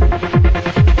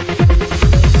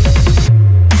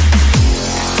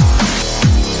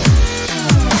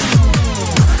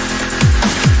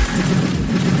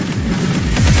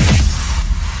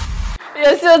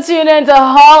 You're still tuned into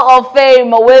Hall of Fame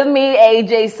with me,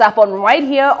 AJ Sarpong, right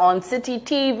here on City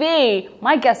TV.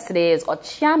 My guest today is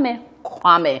Okyeame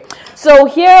Kwame. So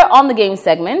here on the game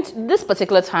segment, this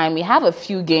particular time, we have a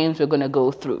few games we're going to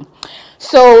go through.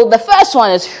 So the first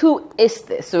one is, who is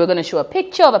this? So we're going to show a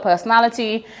picture of a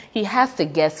personality. He has to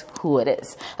guess who it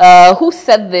is. Who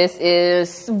said this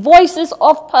is voices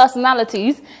of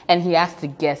personalities, and he has to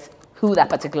guess who that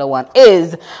particular one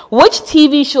is. Which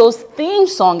TV show's theme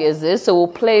song is this? So we'll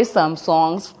play some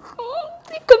songs.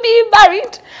 It could be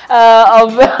varied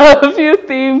of a few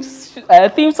theme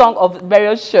song of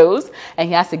various shows, and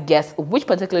he has to guess which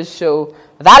particular show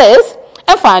that is.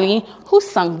 And finally, who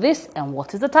sung this and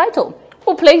what is the title?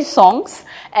 We'll play songs,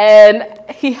 and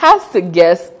he has to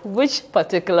guess which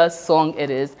particular song it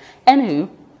is and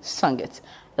who sung it.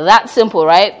 That simple,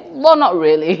 right? Well, not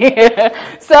really.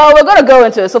 So we're going to go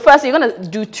into it. So first, you're going to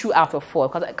do 2 out of 4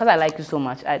 because I like you so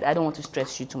much. I don't want to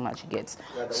stress you too much, you get.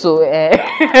 So,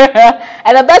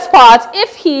 and the best part,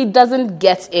 if he doesn't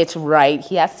get it right,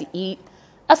 he has to eat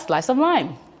a slice of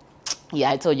lime.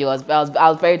 Yeah, I told you I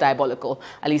was very diabolical.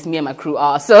 At least me and my crew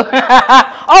are. So,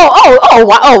 oh,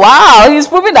 wow. He's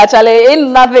proving that Charlie ain't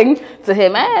nothing to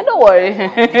him. Don't worry.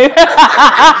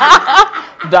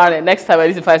 Darn it. Next time I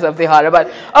need to find something harder.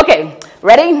 But, okay.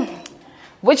 Ready?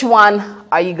 Which one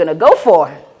are you going to go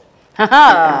for?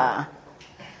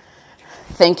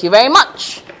 Thank you very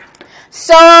much.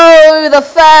 So, the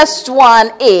first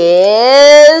one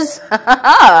is,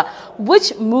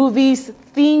 which movie's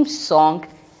theme song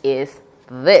is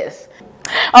this?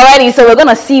 Alrighty, so we're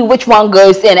gonna see which one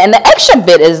goes in, and the extra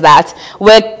bit is that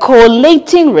we're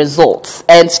collating results,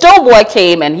 and Stoneboy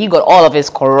came and he got all of his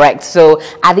correct. So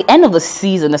at the end of the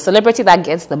season, the celebrity that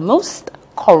gets the most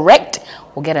correct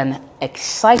will get an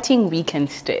exciting weekend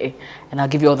stay, and I'll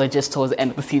give you all the gist towards the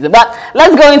end of the season. But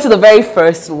let's go into the very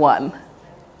first one.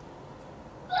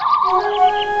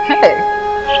 Hey.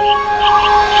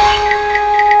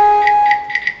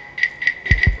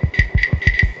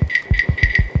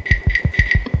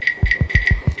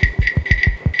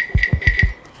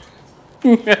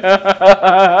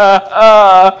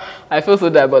 I feel so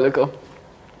diabolical.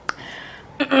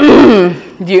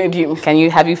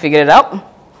 Have you figured it out?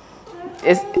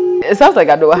 It sounds like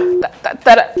Adoa.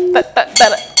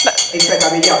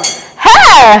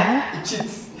 Hey!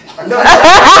 No.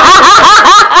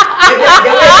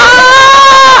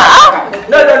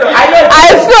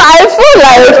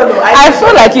 I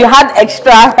feel like you had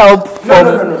extra help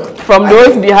from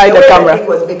those behind the camera. It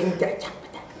was making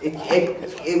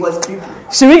it was people.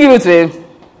 Should we give it to him?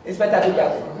 It's better to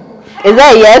go. Is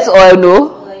that a yes or a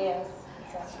no?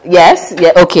 Yes?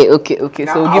 Yeah, okay. So we'll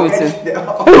give it to him.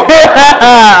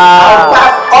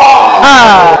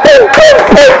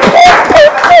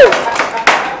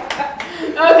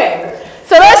 Okay.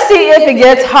 So let's see if it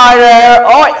gets harder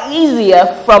or easier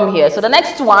from here. So the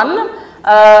next one,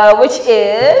 which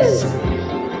is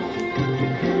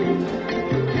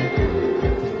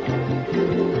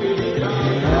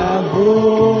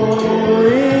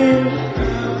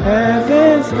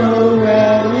heavens know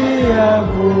where we are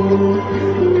going.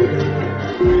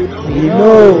 We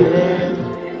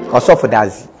know. Also for that.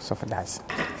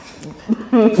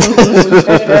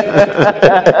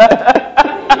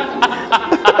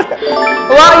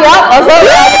 well, yeah, also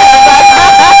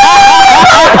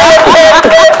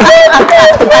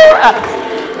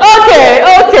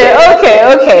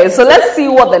okay. So let's see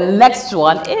what the next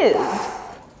one is.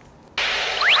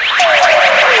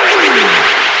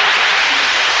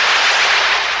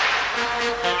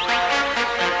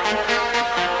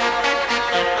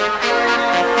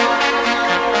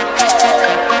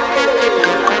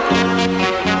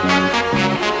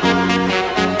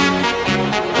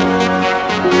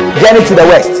 Journey to the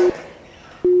West.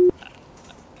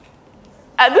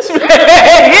 At this rate. Okay.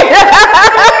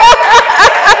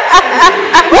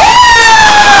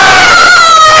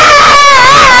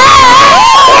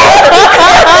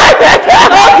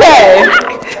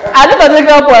 At this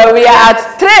particular point, we are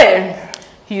at 10.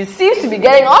 He seems to be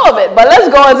getting all of it, but let's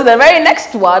go on to the very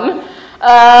next one.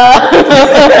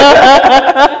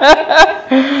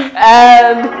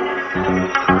 And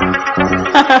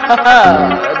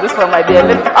this one might be a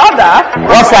little harder.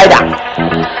 Rough Rider.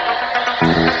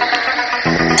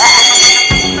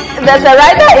 There's a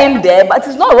rider in there, but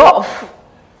it's not rough.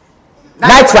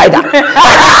 Night Rider.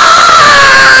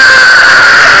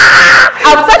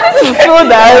 I'm starting to feel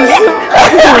that.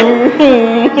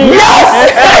 Yes.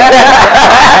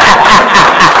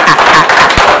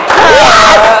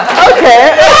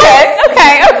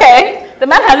 Okay. The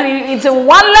man hasn't eaten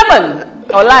one lemon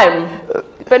or lime,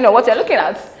 depending on what you're looking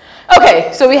at.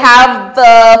 Okay, so we have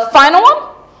the final one.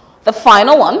 The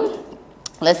final one.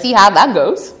 Let's see how that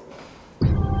goes.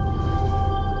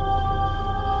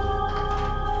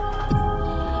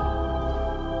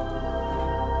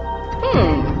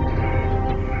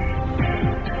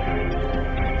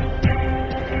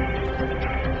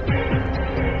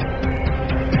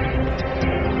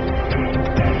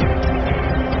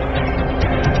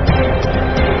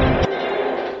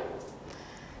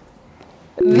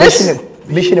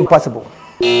 Mission Impossible.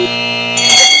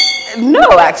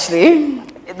 No, actually.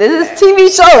 This is TV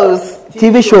shows.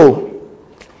 TV show.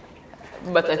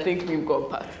 But I think we've gone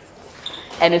past.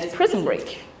 And it's Prison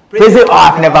Break. Prison. Oh,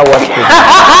 I've never watched it.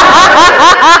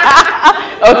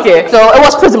 Okay, so it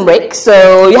was Prison Break.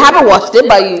 So you haven't watched it,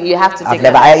 but you have to take.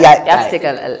 You have to take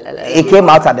it came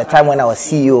out at the time when I was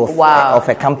CEO of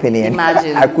a company, and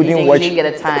imagine I couldn't watch. You didn't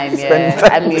get a time. Yeah,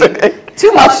 I mean,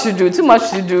 too much to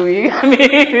do. I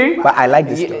mean, but I like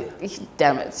this story.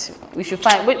 Damn it, we should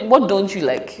find. What don't you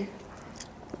like?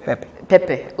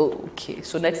 Pepper. Oh, okay.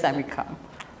 So next time we come,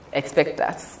 expect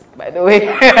that. By the way,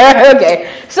 okay.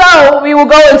 So we will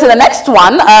go into the next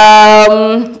one.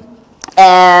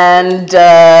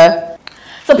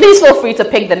 So please feel free to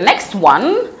pick the next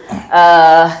one.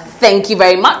 Thank you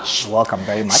very much. Welcome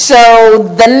very much. So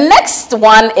the next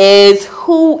one is,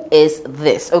 who is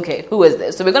this? Okay, who is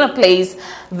this? So we're going to place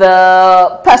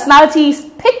the personality's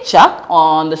picture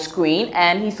on the screen,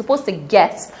 and he's supposed to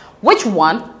guess which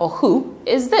one or who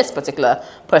is this particular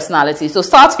personality. So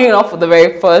starting off with the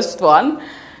very first one.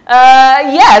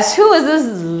 Yes, who is this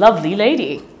lovely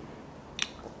lady?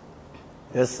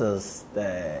 This is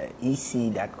the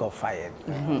EC that got fired.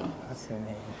 What's her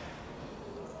name?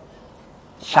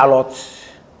 Charlotte.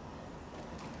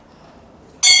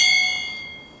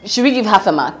 Should we give half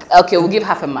a mark? Okay, we'll give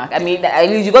half a mark. I mean, at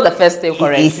least you got the first thing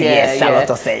correct. Easy, yes, Charlotte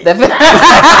to say.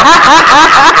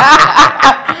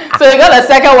 So you got the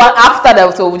second one after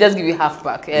that, so we'll just give you half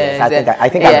back. Yes, I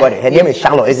think I got it. Her name is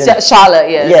Charlotte, isn't it? Charlotte,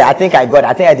 yes. Yeah, I think I got it.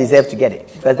 I think I deserve to get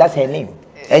it because that's her name.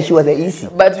 And she was an EC.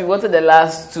 But we wanted the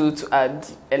last two to add.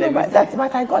 No, but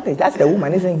I got it. That's the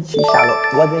woman, isn't she,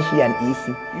 Charlotte? Wasn't she an EC?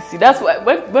 You see, that's why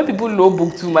when people know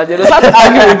book too much, they don't have to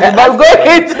argue with you. But go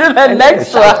into the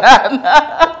next one.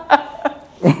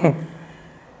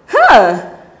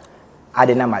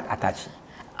 Adenama Atachi.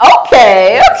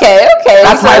 Okay.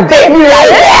 That's my baby right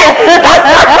there.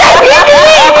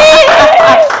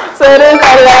 So it is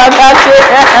Atachi.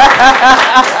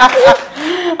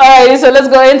 Alright, so let's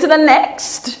go into the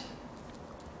next.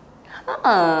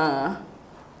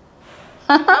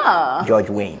 George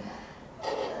Wayne.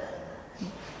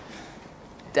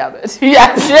 Damn it.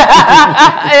 Yeah,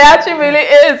 it actually really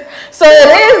is. So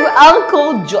it is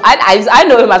Uncle George. I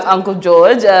know him as Uncle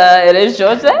George. It is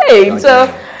George Wayne. So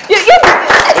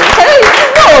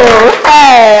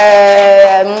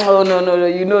no.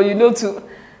 You know too.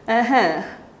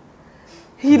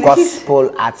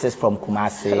 Gospel artist from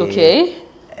Kumasi. Okay.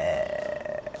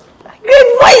 Great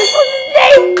voice. What's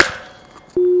his name?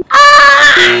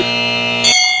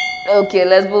 Okay,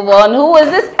 let's move on. Who is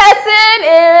this person?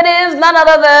 It is none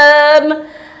other than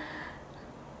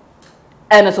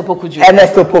Ernest Opoku Jr.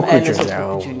 Ernest Opoku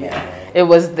Jr. Jr. It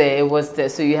was there.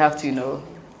 So you have to,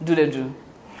 do the do.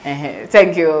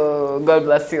 Thank you. God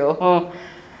bless you.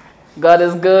 God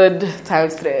is good.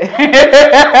 Times 3. I'm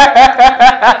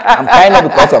kind of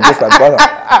because of this one.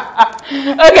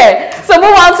 Okay, so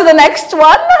move on to the next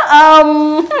one.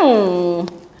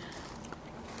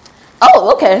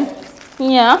 Oh, okay.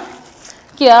 Yeah.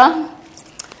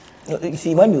 You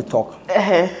see, when you talk,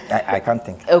 I can't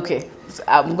think. Okay, so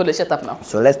I'm going to shut up now.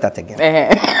 So let's start again.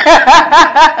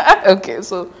 Okay,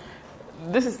 so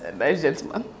this is a nice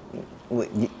gentleman.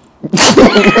 Wait.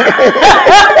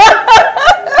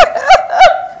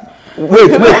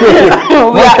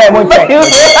 One time.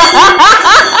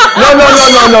 No.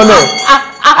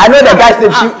 I know the guy's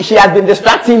name. She has been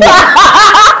distracting me.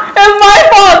 It's my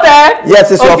fault, Yes,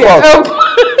 it's your fault. Okay.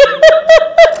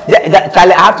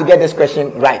 Charlie, I have to get this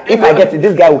question right. If I get it,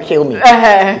 this guy will kill me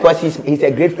because he's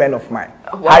a great friend of mine.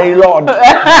 Wow. Harry Lord.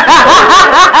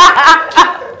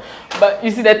 But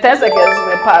you see, the 10 seconds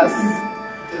may pass.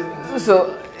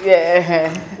 So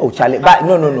yeah. Oh, Charlie, but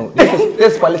no.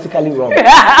 This is politically wrong.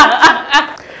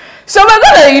 So we're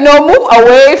gonna, move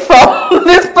away from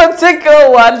this particular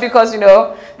one because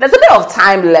there's a bit of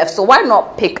time left. So why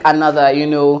not pick another,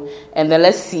 and then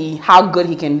let's see how good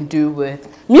he can do with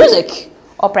music.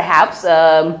 Or perhaps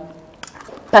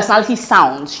personality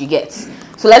sounds she gets.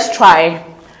 So let's try.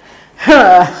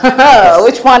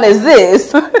 Which one is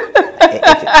this?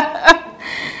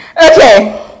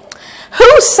 Okay.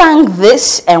 Who sang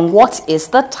this and what is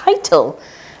the title?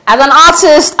 As an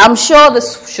artist, I'm sure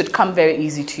this should come very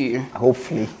easy to you.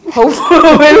 Hopefully. We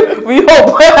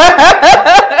hope.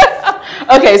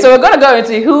 Okay, so we're going to go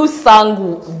into who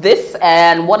sang this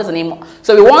and what is the name.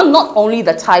 So we want not only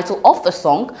the title of the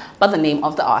song, but the name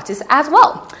of the artist as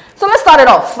well. So let's start it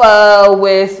off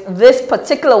with this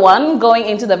particular one, going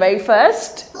into the very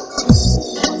first.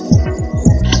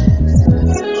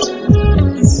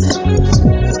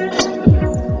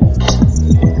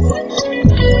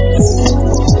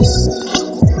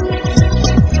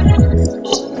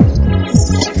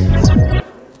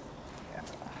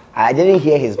 I didn't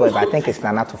hear his voice, but I think it's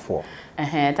Nana to 4.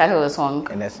 Title of the song.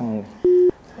 And the song.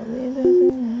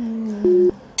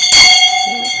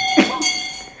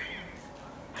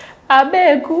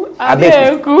 Abeku. No,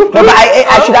 but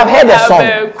I should have heard the song.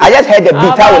 I just heard the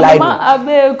beat. How will I know?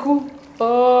 Abeku.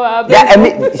 Oh, there are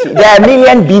a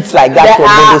million beats like that for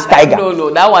Bobo's Tiger. No,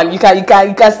 that one you can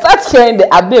start hearing the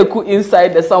Abeku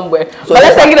inside the somewhere. So but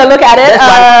let's take a look at it.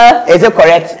 Is it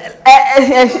correct?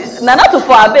 Nana to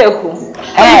 4 Abeku.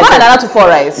 You got Nana to 4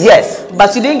 right? Yes.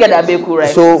 But you didn't get Abeku right.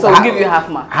 So we'll give you half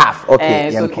mark. Half, okay.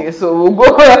 It's okay. So we'll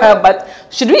go. But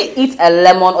should we eat a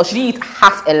lemon or should we eat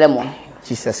half a lemon?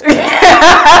 Jesus Christ.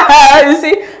 You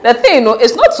see, the thing,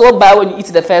 it's not so bad when you eat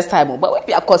it the first time, but when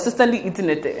you are consistently eating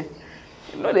it, they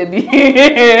be.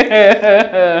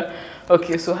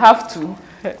 Okay, so have to.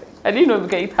 I didn't know we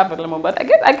can eat half a lemon, but I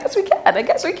guess we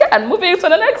can. Moving to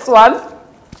the next one.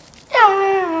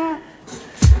 Yeah.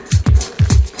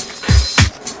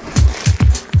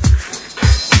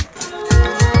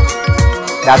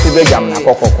 That's a great jam.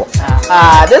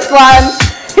 This one,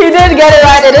 he did get it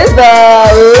right. It is the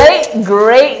late,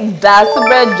 great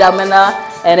Dasibre Jamina,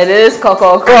 and it is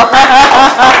Kokoko.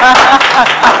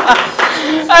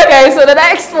 Okay, so the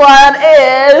next one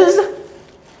is...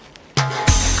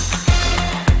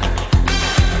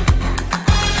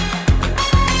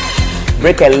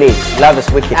 Break a leg. Love is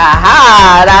wicked.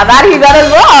 Aha, now that he got it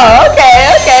wrong.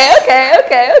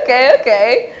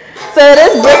 Okay. So it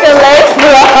is Break a Leg.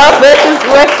 Love is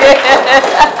wicked.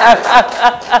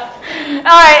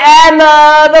 Alright, and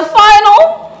the final.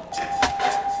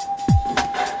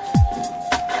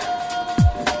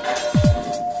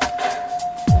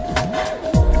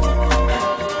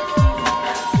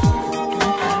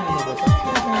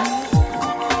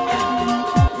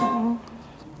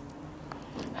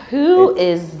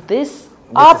 is this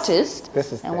artist?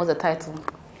 This is and what's the title?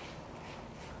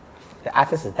 The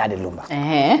artist is Daddy Lumba.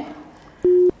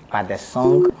 But the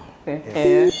song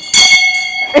is...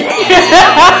 Which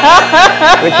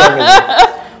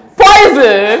one is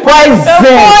it? Poison.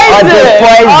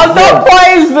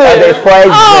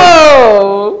 Poison.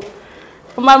 Oh.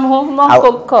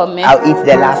 I'll eat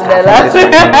the last half.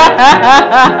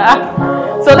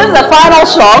 So this is the final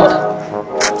song.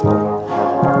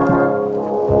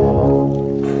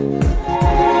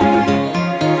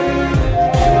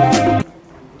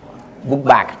 Book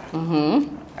bag.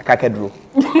 Kakadru.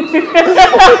 So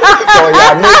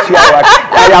yeah, make sure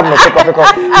I have no pick up.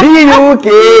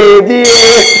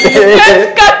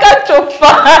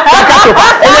 Kakachofa.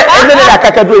 Isn't it a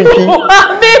kakadru in P?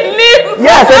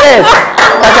 Yes, it is.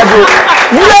 Kakadru.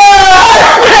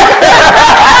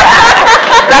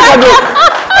 Kakadru.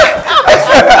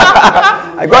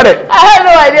 I got it. I had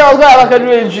no idea I was going to have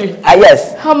kakadru in P. Yes.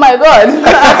 Oh my God.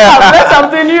 I've learned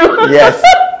something new. Yes.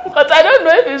 But I don't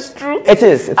know if it's true. It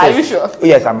is. Are you sure?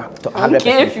 Yes, I'm 100%.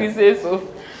 Okay, if you say so.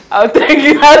 I'll take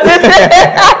you as it is.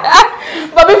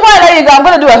 But before I let you go, I'm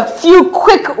going to do a few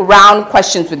quick round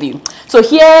questions with you. So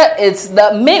here is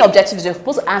the main objective is you're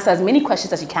supposed to answer as many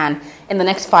questions as you can in the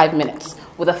next 5 minutes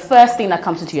with the first thing that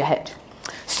comes into your head.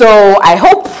 So I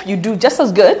hope you do just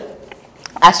as good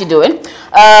as you're doing.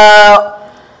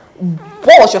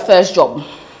 What was your first job?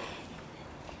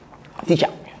 Teacher.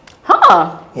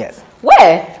 Huh? Yes.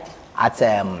 Where? At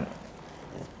a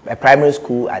primary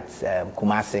school at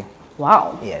Kumasi.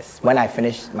 Wow. Yes. When I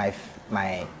finished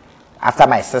after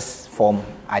my sixth form,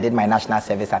 I did my national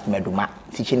service at Meduma,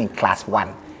 teaching in class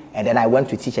 1. And then I went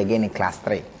to teach again in class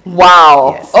 3.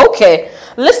 Wow. Yes. Okay.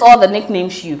 List all the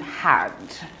nicknames you've had.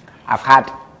 I've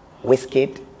had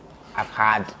Wizkid. I've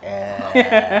had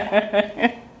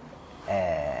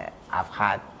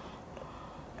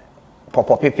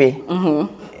Popo Pipi.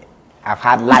 I've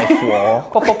had Life War.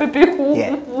 Popo Pipi.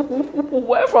 Yeah.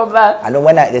 Where from that? I know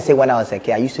they say when I was a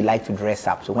kid, I used to like to dress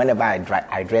up. So whenever I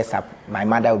dress up, my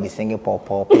mother would be singing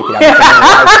Popo Pipi. I'd be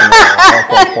singing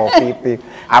Life War, Popo Pipi.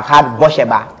 I've had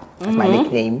Bosheba. That's my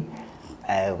nickname.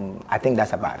 I think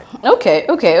that's about it.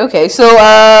 Okay. So,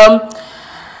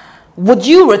 would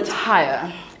you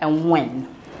retire and when?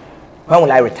 When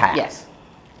will I retire? Yes.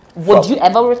 Would you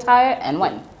ever retire and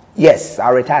when? Yes,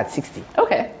 I'll retire at 60.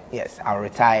 Okay. Yes, I'll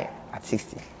retire at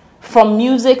 60. From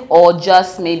music or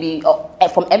just maybe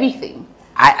from everything?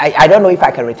 I don't know if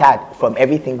I can retire from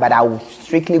everything, but I will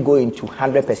strictly go into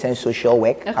 100% social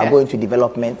work. Okay. I'll go into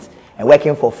development and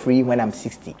working for free when I'm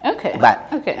 60. Okay. But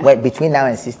Okay. Between now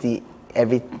and 60,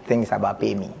 everything is about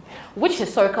pay me. Which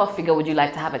historical figure would you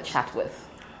like to have a chat with?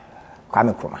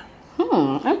 Kwame Kwame.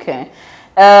 Okay.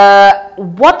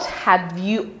 What have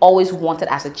you always wanted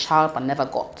as a child but never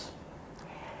got?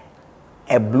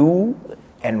 A blue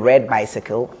and red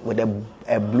bicycle with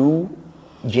a blue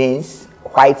jeans,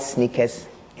 white sneakers,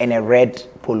 and a red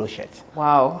polo shirt.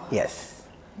 Wow. Yes.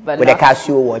 But with a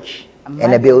Casio watch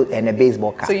and a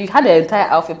baseball cap. So you had the entire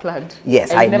outfit planned?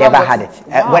 Yes, I never had it.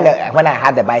 Wow. When I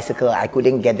had the bicycle, I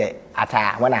couldn't get the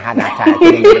attire. When I had the attire, I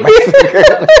couldn't get the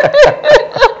bicycle.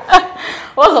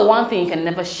 What's the one thing you can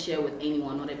never share with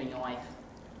anyone, not even your wife?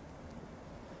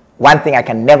 One thing I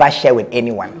can never share with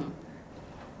anyone,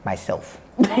 myself.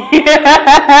 I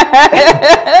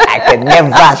can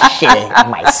never share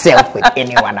myself with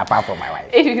anyone apart from my wife.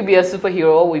 If you could be a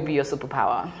superhero, what would be your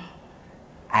superpower?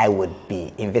 I would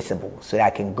be invisible so that I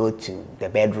can go to the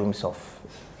bedrooms of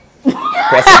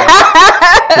presidents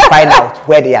to find out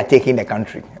where they are taking the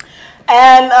country.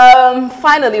 And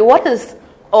finally,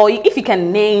 if you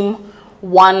can name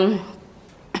one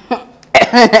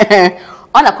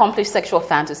unaccomplished sexual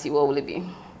fantasy, what will it be?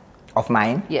 Of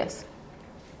mine? Yes.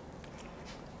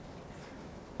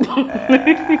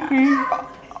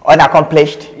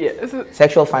 Unaccomplished Yes.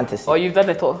 sexual fantasy. Or you've done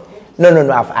it all?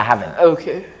 No, I haven't.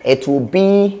 Okay. It will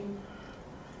be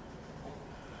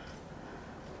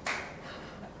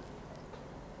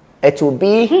a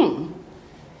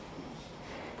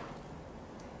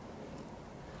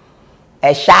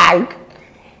shag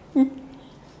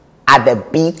at the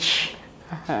beach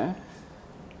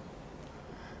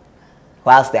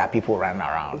whilst there are people running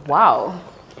around. Wow.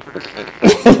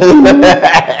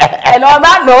 And on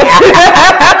that note,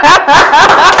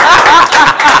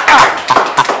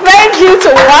 thank you to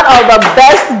one of the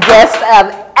best guests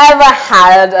I've ever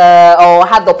had or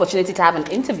had the opportunity to have an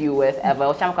interview with ever.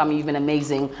 Okyeame Kwame, you've been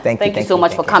amazing. Thank you so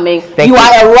much for coming. You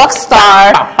are a rock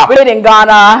star, really in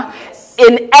Ghana.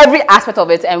 in every aspect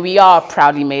of it, and we are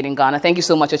proudly made in Ghana. Thank you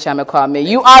so much, Okyeame Kwame.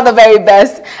 You are the very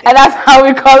best, and that's how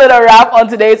we call it a wrap on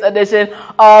today's edition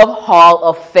of Hall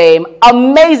of Fame.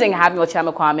 Amazing having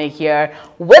Okyeame Kwame here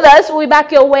with us. We'll be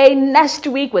back your way next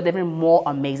week with even more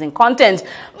amazing content.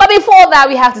 But before that,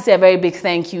 we have to say a very big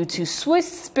thank you to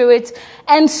Swiss Spirit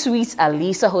and Suites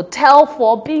Alisa Hotel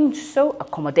for being so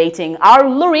accommodating. Our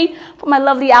Luri for my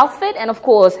lovely outfit, and of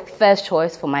course, First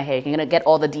Choice for my hair. You're going to get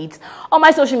all the deets on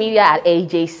my social media at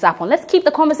AJ Sarpong. Let's keep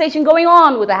the conversation going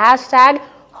on with the hashtag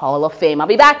Hall of Fame. I'll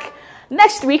be back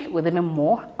next week with even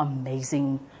more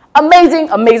amazing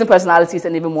personalities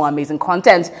and even more amazing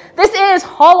content. This is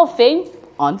Hall of Fame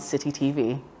on City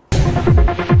TV.